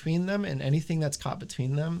arcs between them, and anything that's caught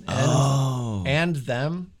between them and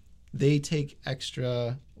them, they take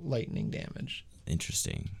extra lightning damage.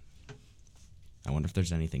 Interesting. I wonder if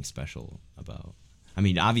there's anything special about. I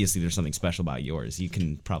mean, obviously there's something special about yours. You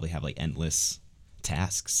can probably have like endless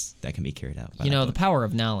tasks that can be carried out. The power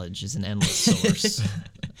of knowledge is an endless source.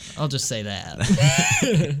 I'll just say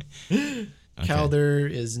that. Okay. Calder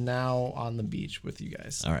is now on the beach with you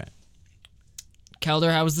guys. All right.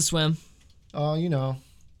 Calder, how was the swim? Oh,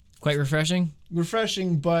 Quite refreshing?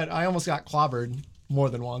 refreshing, but I almost got clobbered more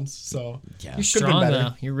than once. So Yeah. You're Could've been strong better.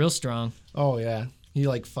 though. You're real strong. oh yeah, he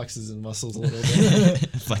like flexes his muscles a little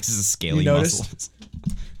bit. Flexes his scaly You noticed? muscles.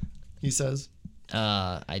 He says.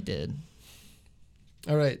 I did.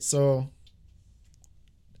 All right, so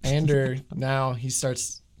Ander now he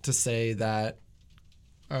starts to say that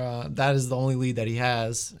that is the only lead that he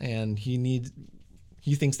has, and he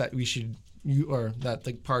thinks that that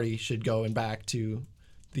the party should go and back to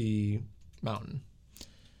the mountain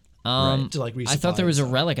to like resupply. I thought there was a and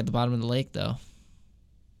stuff. relic at the bottom of the lake though.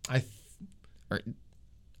 Or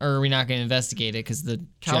are we not going to investigate it because the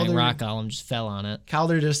giant Calder- rock golem just fell on it?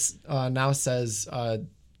 Calder just now says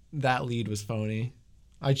that lead was phony.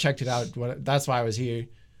 I checked it out. That's why I was here.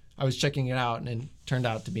 I was checking it out, and it turned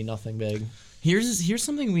out to be nothing big. Here's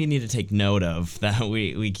something we need to take note of that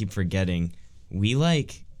we keep forgetting. We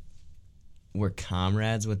were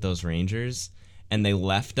comrades with those rangers, and they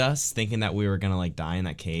left us thinking that we were gonna die in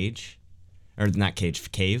that cage, or not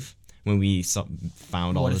cave when we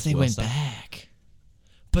found all What this if they will went stuff. back?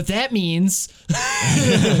 But that means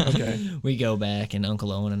Okay. we go back, and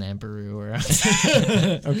Uncle Owen and Aunt Beru are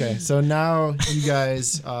out. Okay. So now you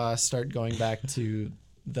guys start going back to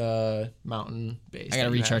the mountain base. I gotta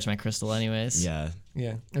that you recharge my crystal anyways. Yeah, had.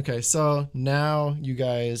 Yeah. Okay. So now you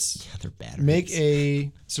guys they're batteries. make a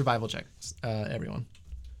survival check, everyone.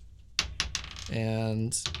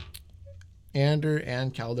 And Ander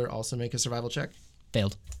and Calder also make a survival check.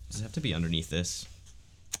 Failed. Does it have to be underneath this?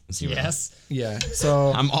 Zero. Yes. Yeah.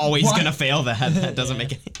 So I'm always gonna fail that. That doesn't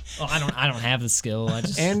make any. Oh, I don't have the skill. I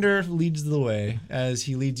just Ander leads the way as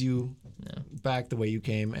he leads you back the way you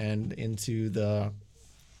came and into the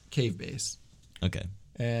cave base. Okay.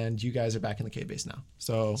 And you guys are back in the cave base now.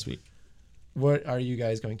 So Sweet. what are you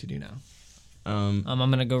guys going to do now? I'm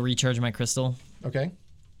gonna go recharge my crystal. Okay.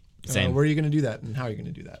 Same. Where are you going to do that, and how are you going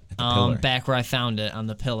to do that? pillar. Back where I found it on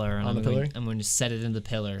the pillar. And On the pillar? I'm going to set it in the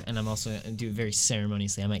pillar, and I'm also going to do it very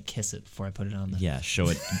ceremoniously. I might kiss it before I put it on the. Yeah, show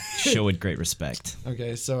it great respect.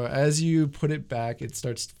 Okay, so as you put it back, it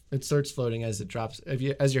starts floating as it drops.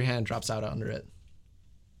 As your hand drops out under it.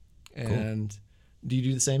 And do you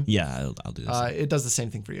do the same? Yeah, I'll do this. It does the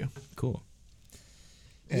same thing for you. Cool.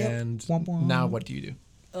 And Womp womp. now what do you do?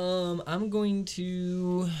 I'm going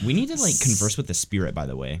to. We need to converse with the spirit, by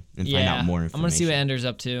the way, and find out more information. I'm gonna see what Ender's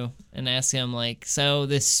up to and ask him so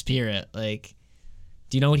this spirit,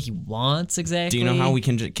 do you know what he wants exactly? Do you know how we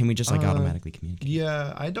can we just automatically communicate?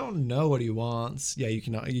 Yeah, I don't know what he wants. Yeah, you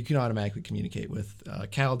can automatically communicate with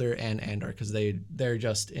Calder and Ander because they're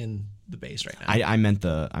just in the base right now. I meant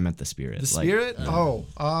the spirit. The spirit?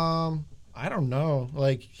 I don't know.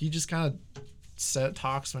 He just kind of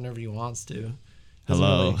talks whenever he wants to.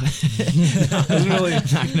 Hello. Doesn't really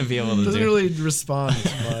Not gonna be able to doesn't do. really respond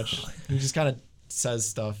too much. He just kind of says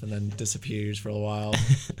stuff and then disappears for a while.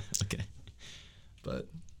 Okay. But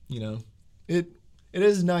it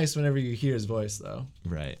is nice whenever you hear his voice though.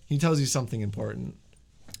 Right. He tells you something important.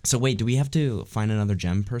 So wait, do we have to find another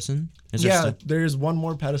gem person? Is there stuff? There's one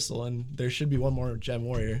more pedestal and there should be one more gem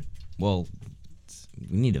warrior. Well,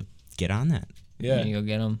 we need to get on that. Yeah. You go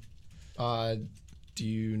get him. Do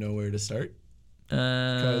you know where to start?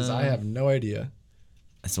 Because I have no idea.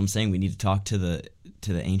 That's what I'm saying. We need to talk to the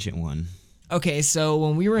ancient one. Okay, so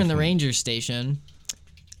when we were in the ranger station,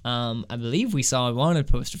 I believe we saw a wanted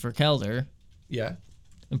poster for Kelder. Yeah.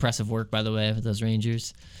 Impressive work, by the way, with those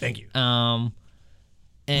rangers. Thank you. And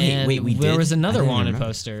Wait, we there did? was I another didn't wanted remember.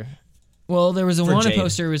 poster. Well, there was a For wanted Jade.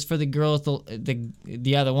 poster. It was for the girl at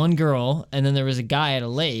the other one girl, and then there was a guy at a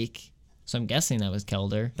lake. So I'm guessing that was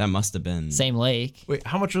Kelder. That must have been. Same lake. Wait,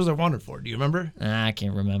 how much was I wanted for? Do you remember? I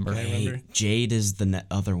can't remember. I remember. Hey, Jade is the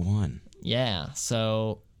other one. Yeah,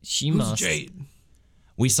 so she Who's must. Jade?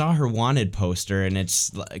 We saw her wanted poster, and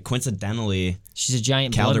it's coincidentally. She's a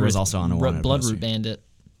giant. Calder bloodroot- was also on a wanted bloodroot poster. bandit.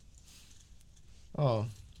 Oh,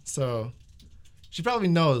 so she probably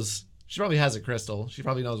knows. She probably has a crystal. She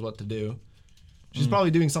probably knows what to do. She's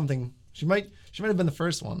probably doing something. She might have been the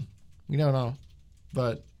first one. We don't know.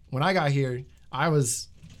 But when I got here,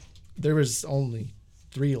 there was only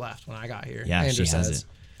 3 left when I got here. Yeah, Andrew she has says. it.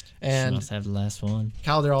 She And must have the last one.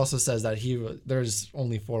 Calder also says that there's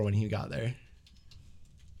only 4 when he got there.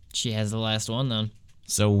 She has the last one then.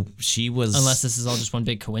 So she was. Unless this is all just one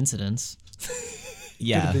big coincidence.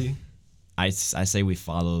 Yeah. Could it be? I say we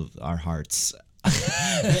follow our hearts.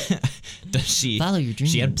 Does she Follow your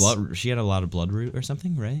She had dreams. She had a lot of bloodroot or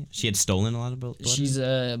something, right? She had stolen a lot of blood. She's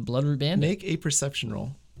a bloodroot bandit. Make a perception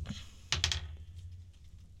roll.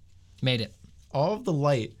 Made it. All of the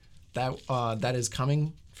light that is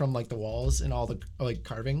coming from like the walls and all the like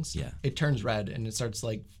carvings, Yeah. it turns red and it starts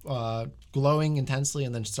like glowing intensely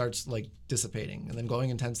and then starts like dissipating and then glowing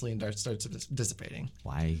intensely and starts dissipating.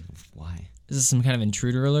 Why? Is this some kind of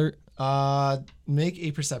intruder alert? Make a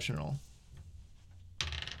perception roll.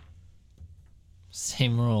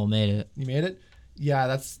 Same roll, made it. You made it? Yeah,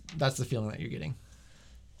 that's the feeling that you're getting.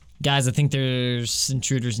 Guys, I think there's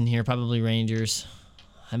intruders in here, probably rangers.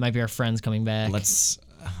 It might be our friends coming back. Let's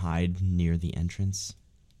hide near the entrance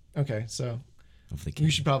Okay, so of the you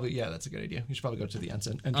cave. should probably that's a good idea. You should probably go to the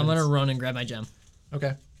entrance. I'm gonna run and grab my gem.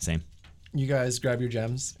 Okay. Same. You guys grab your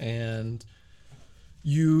gems and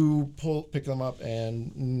you pick them up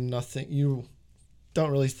and nothing. You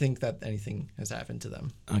don't really think that anything has happened to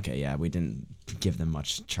them. Okay, yeah, we didn't give them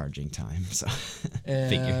much charging time, so And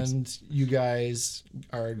figures. you guys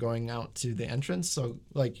are going out to the entrance. So,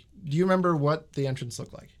 like, do you remember what the entrance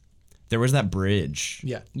looked like? There was that bridge,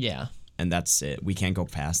 Yeah. Yeah. and that's it. We can't go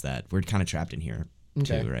past that. We're kind of trapped in here,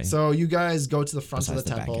 Okay. too, right? So you guys go to the front Besides of the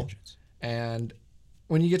back temple, entrance. and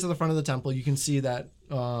when you get to the front of the temple, you can see that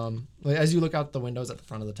like, as you look out the windows at the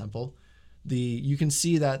front of the temple, you can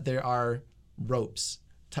see that there are ropes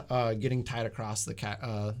getting tied across the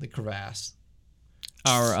crevasse.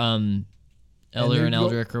 Our Elder then and you'll-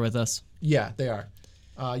 Eldrick are with us. Yeah, they are.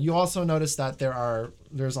 You also notice that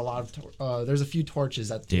there's a lot of there's a few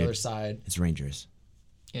torches at the Dude. other side. It's Rangers.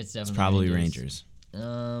 It's definitely It's probably Rangers. How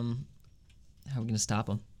are we gonna stop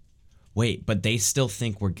them? Wait, but they still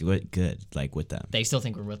think we're good, like with them. They still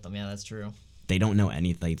think we're with them. Yeah, that's true. They don't know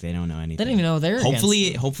anything. They don't know anything. They don't even know they're against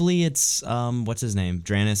them. Hopefully it's what's his name?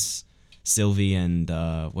 Dranis, Sylvie, and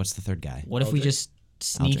what's the third guy? What if we Eldrick. just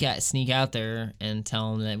sneak out there and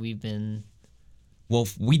tell them that we've been? Well,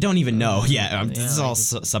 we don't even know. Yeah, this yeah, is all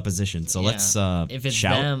like- supposition. So Yeah. let's if it's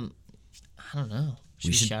shout. them, I don't know. Should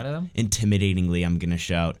we should- shout at them? Intimidatingly, I'm gonna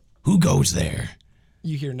shout, "Who goes there?"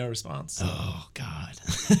 You hear no response. Oh God.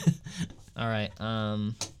 All right.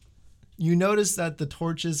 You notice that the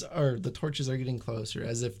torches are getting closer,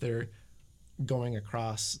 as if they're going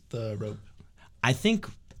across the rope. I think,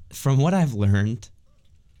 from what I've learned,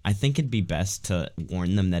 I think it'd be best to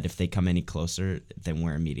warn them that if they come any closer, then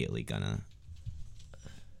we're immediately gonna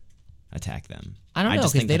attack them. I don't know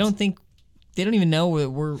just because think they don't even know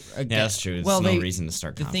we're against. Yeah, that's true. There's Well, no reason to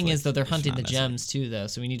start. The thing is, though, they're conflict. hunting the It's not gems too, though.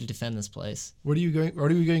 So we need to defend this place. What are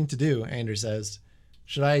we going to do? Andrew says.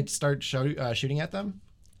 Should I start shooting at them?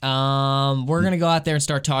 We're gonna go out there and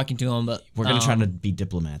start talking to them, but necessary. We're gonna try to be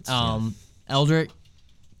diplomats. Eldrick,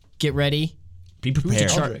 get ready. Be Who's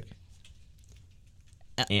prepared. Eldrick?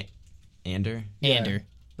 Ander. Yeah. Ander.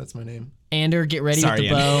 That's my name. Ander, get ready Sorry, with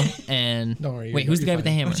the bow. And Don't worry, wait, you're- who's the guy you're with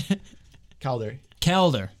the hammer? Calder.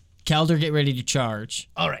 Kelder, get ready to charge.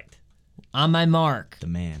 All right. On my mark. The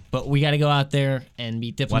man. But we got to go out there and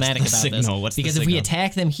be diplomatic the about signal? this. What's the because if we signal?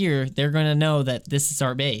 attack them here, they're gonna know that this is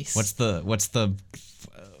our base. What's the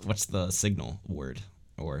signal word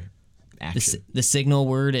or action? the signal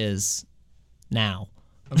word is now.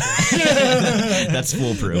 That's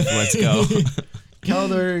foolproof. Let's go.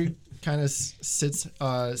 Calder kind of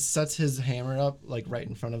sets his hammer up like right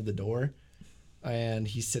in front of the door, and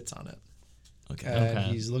he sits on it. Okay. And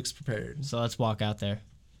Okay. he looks prepared. So let's walk out there.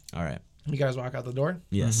 All right. You guys walk out the door?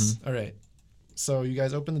 Yes. All right. So you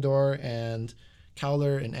guys open the door, and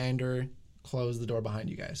Calder and Ander close the door behind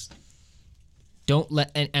you guys. Don't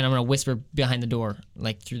let and I'm gonna whisper behind the door,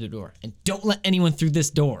 like through the door, and don't let anyone through this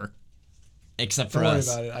door Except for Don't worry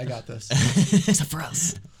us. about it. I got this. except for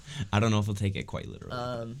us. I don't know if we'll take it quite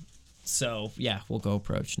literally. So yeah, we'll go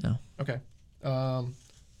approach now. Okay.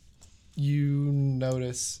 You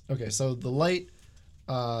notice. Okay, so the light,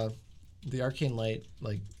 the arcane light,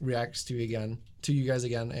 like reacts to you guys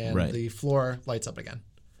again, and Right. the floor lights up again.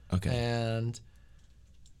 okay. And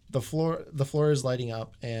the floor is lighting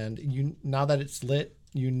up, and you now that it's lit,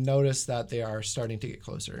 you notice that they are starting to get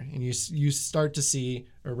closer, and you start to see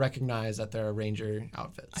or recognize that there are ranger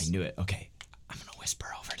outfits. I knew it. Okay. I'm going to whisper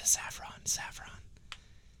over to Saffron. Saffron,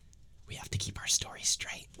 we have to keep our story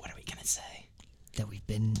straight. What are we going to say? That we've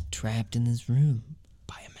been trapped in this room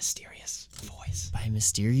By a mysterious voice. by a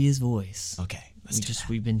mysterious voice. Okay. Let's do that.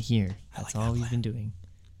 We've been here. That's like all that we've been doing.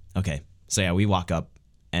 Okay. So yeah, we walk up,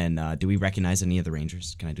 and do we recognize any of the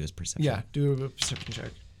rangers? Can I do his perception? Yeah, do a perception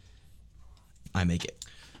check. I make it.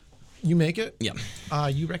 You make it. Yeah.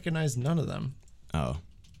 You recognize none of them. Oh.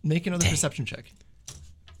 Make another perception check.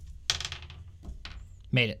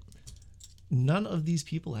 Made it. None of these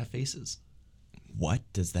people have faces. What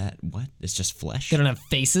does that? What? It's just flesh. They don't have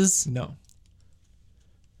faces. No.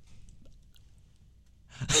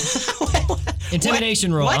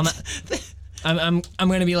 Intimidation roll. What? I'm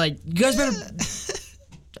gonna be like, you guys better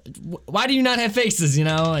why do you not have faces? You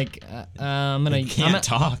know, like I'm gonna They can't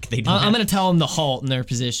talk. They don't I'm gonna tell them to halt in their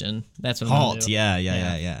position. That's what I'm gonna halt. do.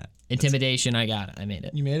 Yeah. Intimidation. I got it. I made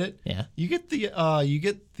it. You made it. Yeah. You get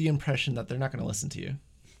the impression that they're not going to listen to you.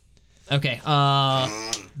 Okay.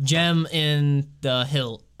 Gem in the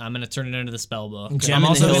hilt. I'm gonna turn it into the spell book. Gem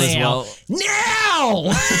I'm in the also hilt gonna as yell, well.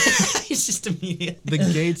 Now! He's just immediate. The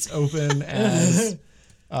gates open as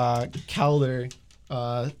Calder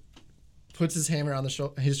puts his hammer on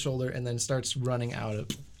his shoulder and then starts running out of.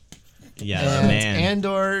 Yeah, And man.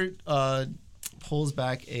 Andor pulls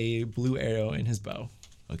back a blue arrow in his bow,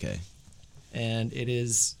 Okay. and it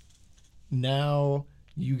is now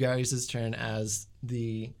you guys' turn as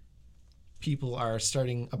the people are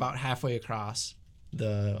starting about halfway across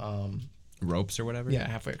the Ropes or whatever.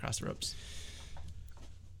 halfway across the ropes.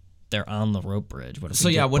 They're on the rope bridge. What if So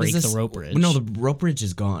we yeah, what break is this? the rope bridge? No, the rope bridge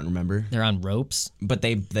is gone. Remember? They're on ropes. But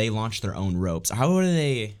they launched their own ropes. How are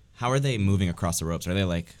they moving across the ropes? Are they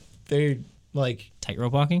like They're like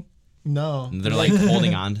Tightrope walking. no, they're like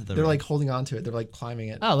holding on to the? they're rope? like holding on to it. They're like climbing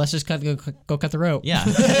it. Oh, let's just go cut the rope. Yeah.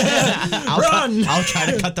 I'll try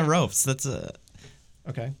to cut the ropes. That's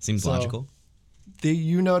Okay, seems so logical.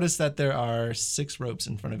 You notice that there are 6 ropes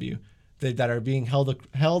in front of you that are being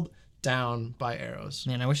held down by arrows.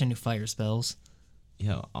 Man, I wish I knew fire spells.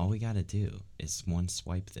 Yo, all we gotta do is one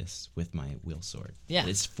swipe this with my wheel sword. Yeah.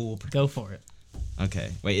 It's foolproof. Go for it.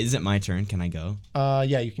 Okay. Wait, is it my turn? Can I go?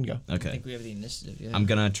 Yeah, you can go. I Okay. think we have the initiative. Yeah. I'm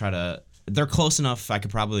gonna try to. They're close enough. I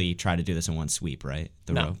could probably try to do this in one sweep, right?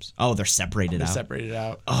 The No. ropes. Oh, they're separated They're out. separated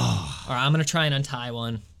out. All right, I'm gonna try and untie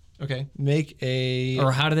one. Okay, make a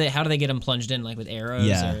Or how do they get them plunged in, like with arrows?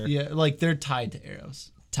 Yeah. Or yeah, like they're tied to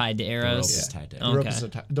arrows. tied to The arrows? rope is tied to. The,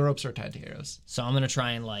 Okay. the ropes are tied to arrows. So I'm gonna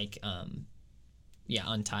try and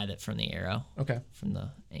untie that from the arrow, Okay, from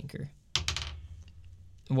the anchor.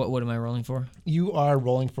 What am I rolling for? you are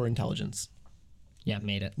rolling for intelligence. Yeah,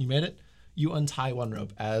 made it. You made it. You untie one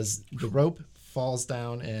rope as the rope falls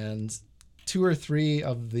down, and 2 or 3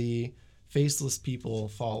 of the faceless people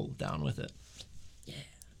fall down with it.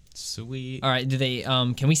 Sweet. All right. Do they?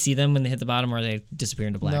 Can we see them when they hit the bottom, or they disappear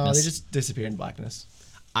into blackness? No, they just disappear in blackness.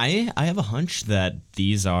 I have a hunch that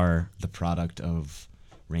these are the product of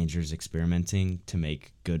rangers experimenting to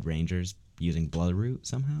make good rangers using bloodroot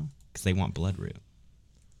somehow because they want bloodroot.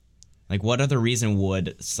 Like, what other reason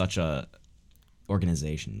would such a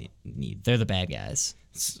organization need? They're the bad guys.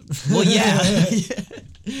 Well, yeah.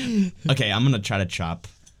 Okay, I'm gonna try to chop.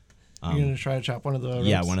 You're gonna try to chop one of the ropes?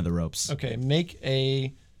 Yeah, one of the ropes. Okay, make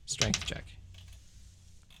a strength check.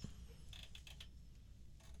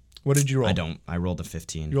 What did you roll? I rolled a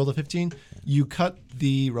 15. You rolled a 15. You cut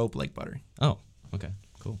the rope like butter. Oh, okay,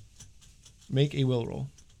 cool. Make a will roll.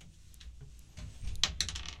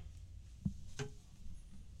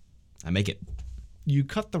 I make it. You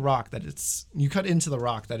cut the rock that you cut into the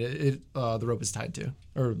rock that the rope is tied to,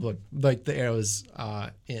 or look like the arrow is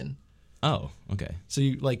in. Oh, okay. So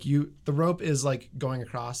the rope is like going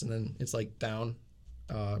across and then it's like down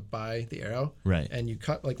by the arrow. Right. And you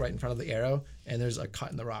cut like right in front of the arrow and there's a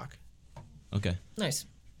cut in the rock. Okay. Nice.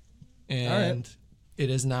 And it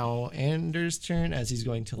is now Anders' turn as he's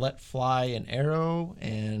going to let fly an arrow,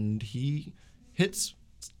 and he hits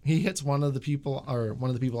one of the people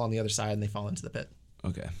on the other side, and they fall into the pit.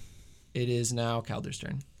 Okay. It is now Calder's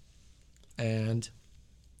turn, and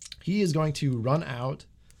he is going to run out,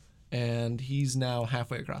 and he's now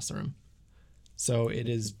halfway across the room. So it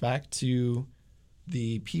is back to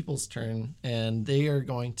the people's turn, and they are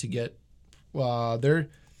going to get their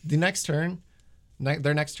next turn. They're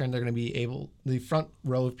going to be able. The front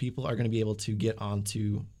row of people are going to be able to get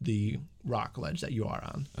onto the rock ledge that you are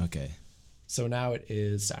on. Okay. So now it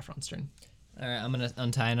is Saffron's turn. All right, I'm gonna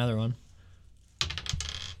untie another one.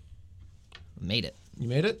 Made it. You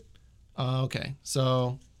made it? Okay.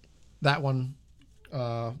 So that one,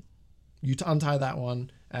 you untie that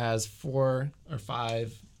one as 4 or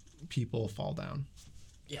 5 people fall down.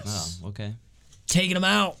 Yes. Oh, okay. Taking them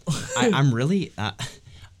out. I'm really, I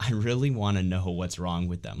really want to know what's wrong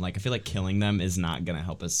with them. Like, I feel like killing them is not gonna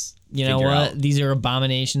help us. You know figure what? out. These are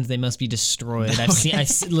abominations. They must be destroyed. I've seen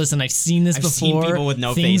this I've before. seen people with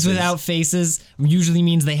no Things faces. without faces usually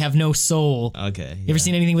means they have no soul. Okay. You ever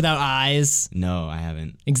seen anything without eyes? No, I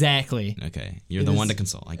haven't. Exactly. Okay, you're It the is- one to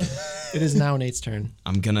console. I get it. It is now Nate's turn.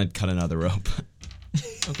 I'm gonna cut another rope.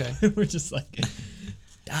 Okay. We're just like,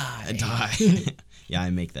 I die. Yeah, I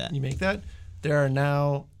make that. You make that. There are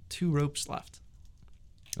now 2 ropes left.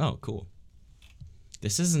 Oh, cool.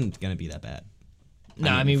 This isn't gonna be that bad.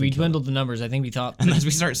 no. mean, I mean, if we we kill dwindled the numbers. I think we thought Unless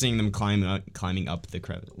we start seeing them climbing up the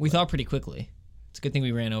crevice. pretty quickly. It's a good thing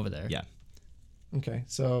we ran over there. Yeah. Okay.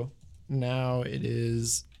 So now it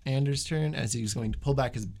is Anders' turn as he's going to pull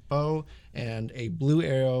back his bow, and a blue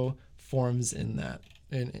arrow forms in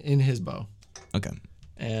his bow. Okay.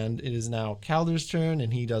 And it is now Calder's turn,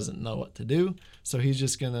 and he doesn't know what to do, so he's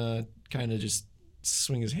just gonna kind of just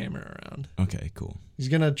swing his hammer around. Okay, cool. He's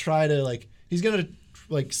gonna try to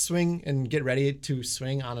swing and get ready to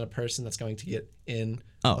swing on a person that's going to get in.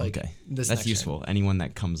 Oh, like, okay. this That's next useful. turn. Anyone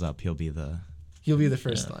that comes up, he'll be the. He'll be the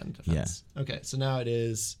first line defense. Okay, so now it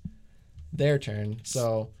is their turn.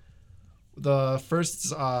 So the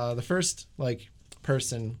first like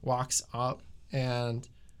person walks up, and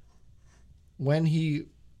when he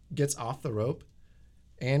gets off the rope,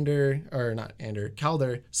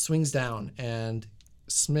 Calder swings down and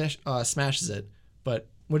smashes it. But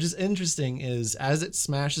what is interesting is as it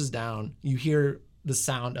smashes down, you hear the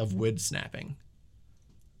sound of wood snapping.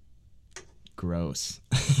 Gross.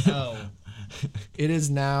 Oh. It is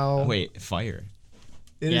now. Wait, fire.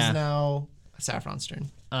 It Yeah. is now Saffron's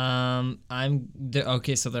turn.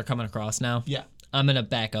 Okay, so they're coming across now. Yeah. I'm gonna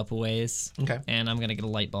back up a ways, Okay. and I'm gonna get a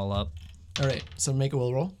light ball up. All right. So make a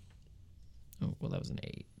will roll. Oh, well, that was an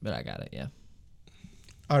 8, but I got it. Yeah.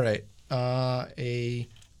 All right. A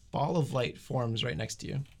ball of light forms right next to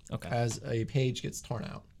you Okay. as a page gets torn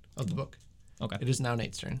out of the book. Okay. It is now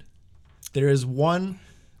Nate's turn. There is one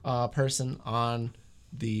person on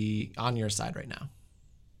your side right now,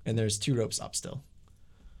 and there's 2 ropes up still.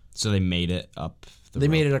 So they made it up. They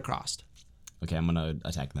made it across. Okay, I'm gonna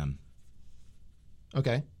attack them.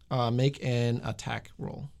 Okay. Make an attack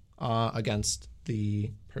roll against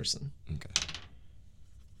the person. Okay.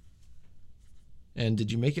 And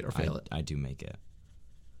did you make it or fail it? I do make it.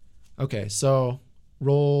 Okay. So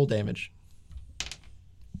roll damage.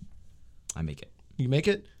 I make it. You make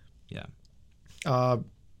it. Yeah.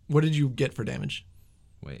 What did you get for damage?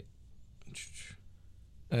 Wait.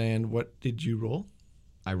 And what did you roll?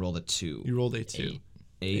 I rolled a 2. You rolled a 2.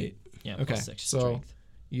 8. Yeah. Okay, plus 6 so strength.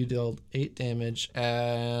 you dealt 8 damage,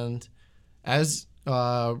 and as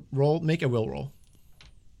make a will roll,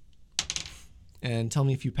 and tell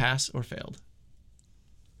me if you pass or failed.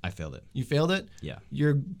 I failed it. You failed it. Yeah.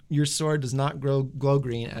 Your sword does not glow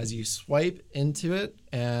green as you swipe into it,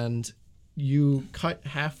 and you cut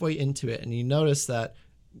halfway into it, and you notice that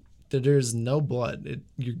there's no blood.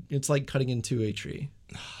 It's like cutting into a tree.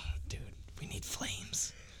 Dude, we need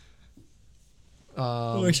flames.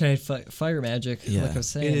 I wish I had fire magic. Yeah. Like I was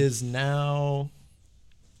saying. It is now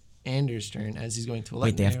Anders' turn as he's going to let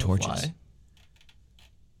Wait, they an have arrow torches.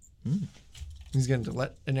 fly. He's going to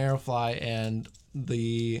let an arrow fly, and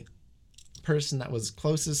the person that was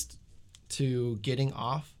closest to getting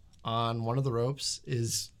off on one of the ropes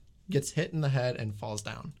gets hit in the head and falls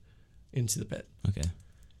down into the pit. Okay.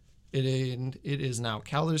 It is now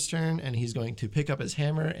Calder's turn, and he's going to pick up his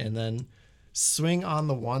hammer and then swing on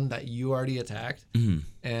the one that you already attacked.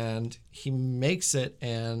 And he makes it,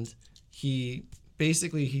 and he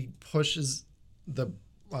pushes the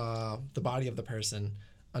body of the person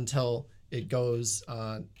until it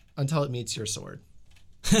meets your sword.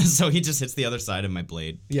 So he just hits the other side of my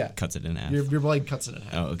blade. Yeah. Cuts it in half. Your blade cuts it in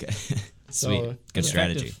half. Oh, okay. So, Sweet. Good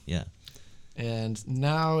strategy. effective. Yeah. And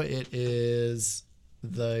now it is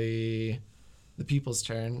the people's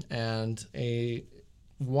turn, and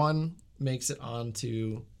one makes it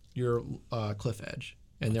onto your cliff edge,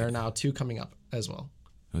 and there are now 2 coming up as well.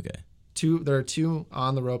 Okay. There are 2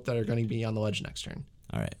 on the rope that are going to be on the ledge next turn,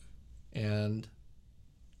 All right. and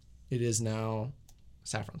it is now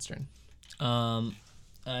Saffron's turn. I'm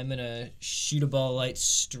gonna shoot a ball of light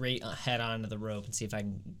straight head onto the rope and see if I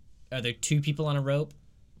can. Are there 2 people on a rope?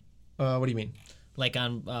 What do you mean? Like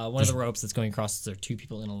on one of the ropes that's going across, there are 2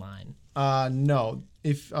 people in a line. No.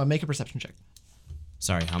 If make a perception check.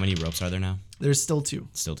 Sorry, how many ropes are there now? There's still 2.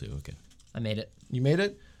 Still 2. Okay. I made it. You made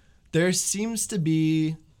it. There seems to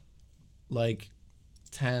be like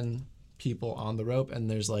 10 people on the rope, and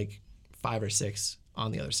there's like 5 or 6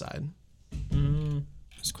 on the other side.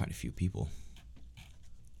 There's quite a few people.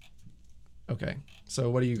 Okay. So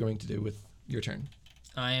what are you going to do with your turn?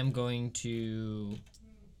 I am going to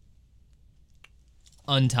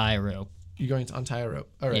untie a rope. You're going to untie a rope.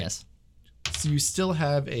 All right. Yes. So you still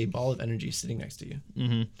have a ball of energy sitting next to you.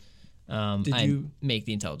 Did I you make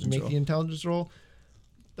the intelligence make roll? the intelligence roll?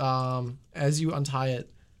 As you untie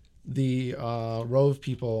it, the row of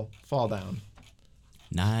people fall down.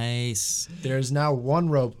 Nice. There's now 1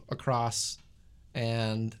 rope across,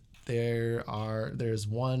 and there's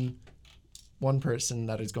one person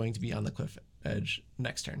that is going to be on the cliff edge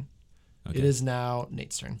next turn. Okay. It is now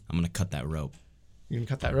Nate's turn. I'm gonna cut that rope. You can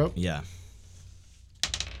cut that rope. Yeah.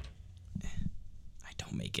 I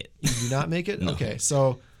don't make it. You do not make it. No. Okay,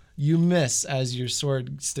 so you miss as your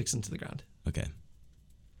sword sticks into the ground. Okay.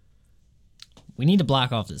 We need to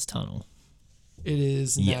block off this tunnel. It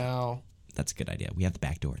is Yeah. now That's a good idea. We have the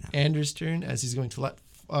back door now. Andrew's turn as he's going to let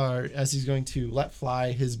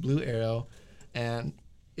fly his blue arrow, and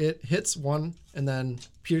it hits one and then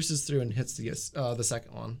pierces through and hits the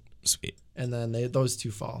second one, Sweet. and then those two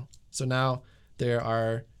fall. So now there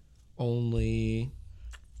are only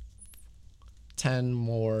 10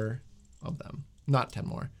 more of them. Not 10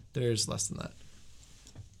 more. There's less than that.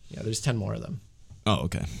 Yeah, there's 10 more of them. Oh,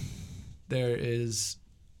 okay. There is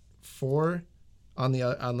 4 on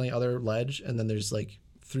the other ledge, and then there's like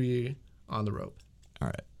 3 on the rope. All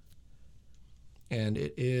right. And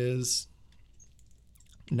it is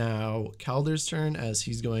now Calder's turn as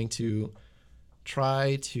he's going to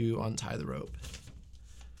try to untie the rope.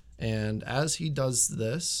 And as he does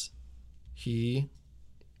this, he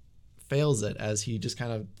fails it as he just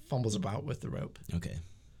kind of fumbles about with the rope. Okay.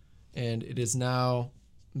 And it is now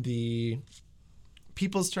the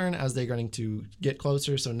people's turn as they're going to get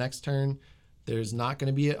closer. So next turn, there's not going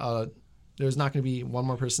to be one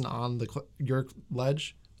more person on your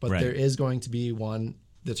ledge, but Right. there is going to be one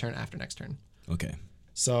the turn after next turn. Okay.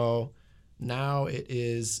 So now it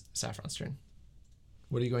is Saffron's turn.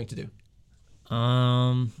 What are you going to do?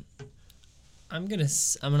 I'm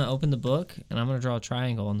gonna open the book and I'm gonna draw a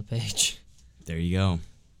triangle on the page. There you go.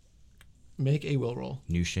 Make a will roll.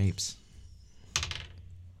 New shapes.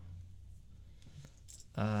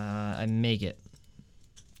 I make it.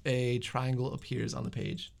 A triangle appears on the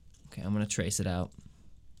page. Okay, I'm gonna trace it out.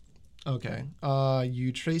 Okay.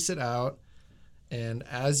 You trace it out, and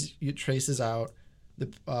as it traces out, the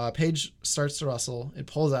page starts to rustle. It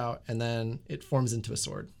pulls out, and then it forms into a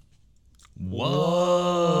sword.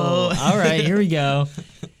 Whoa. All right, here we go.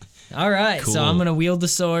 All right, Cool. so I'm gonna wield the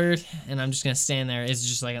sword and I'm just gonna stand there. It's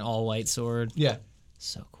just like an all white sword. Yeah.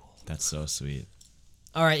 So cool. That's so sweet.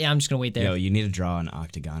 All right, yeah, I'm just gonna wait there. Yo, you need to draw an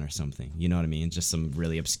octagon or something. You know what I mean? Just some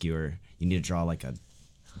really obscure. You need to draw like a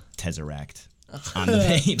tesseract on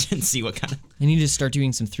the page and see what kind of. I need to start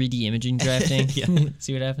doing some 3D imaging drafting. Yeah.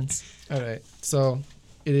 See what happens. All right. So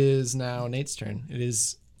it is now Nate's turn. It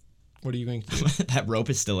is. What are you going to do? That rope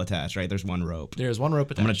is still attached, right? There's one rope. There's one rope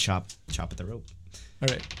attached. I'm gonna chop at the rope. All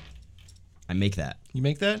right. I make that. You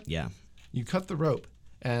make that. Yeah. You cut the rope,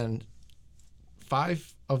 and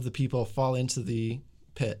 5 of the people fall into the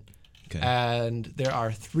pit. Okay. And there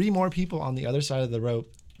are 3 more people on the other side of the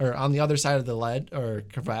rope, or on the other side of the lead or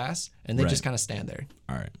crevasse, and they Right. just kind of stand there.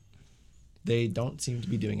 All right. They don't seem to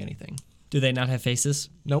be doing anything. Do they not have faces?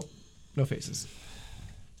 Nope, no faces.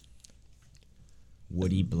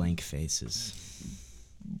 Woody blank faces.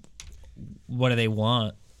 What do they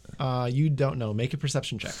want? You don't know. Make a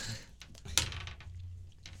perception check.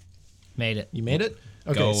 Made it. You made it.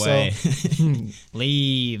 Okay, Go away.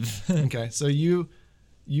 Leave. Okay, so you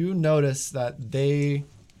notice that they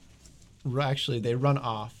run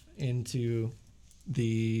off into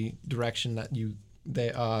the direction that the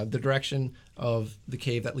direction of the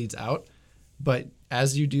cave that leads out. But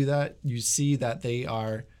as you do that, you see that they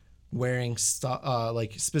are wearing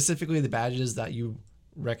like specifically the badges that you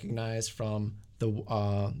recognize from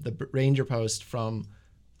the ranger post from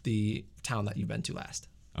the town that you've been to last.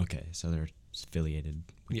 Okay, so they're affiliated.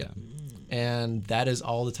 With Yeah. them. And that is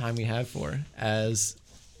all the time we have for as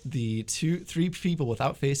the 3 people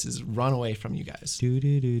without faces run away from you guys deeper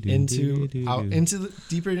into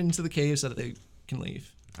the cave so that they can leave.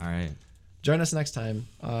 All right. Join us next time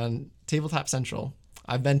on Tabletop Central.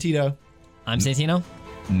 I've been Tito. I'm Santino.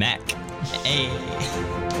 Mac. Hey.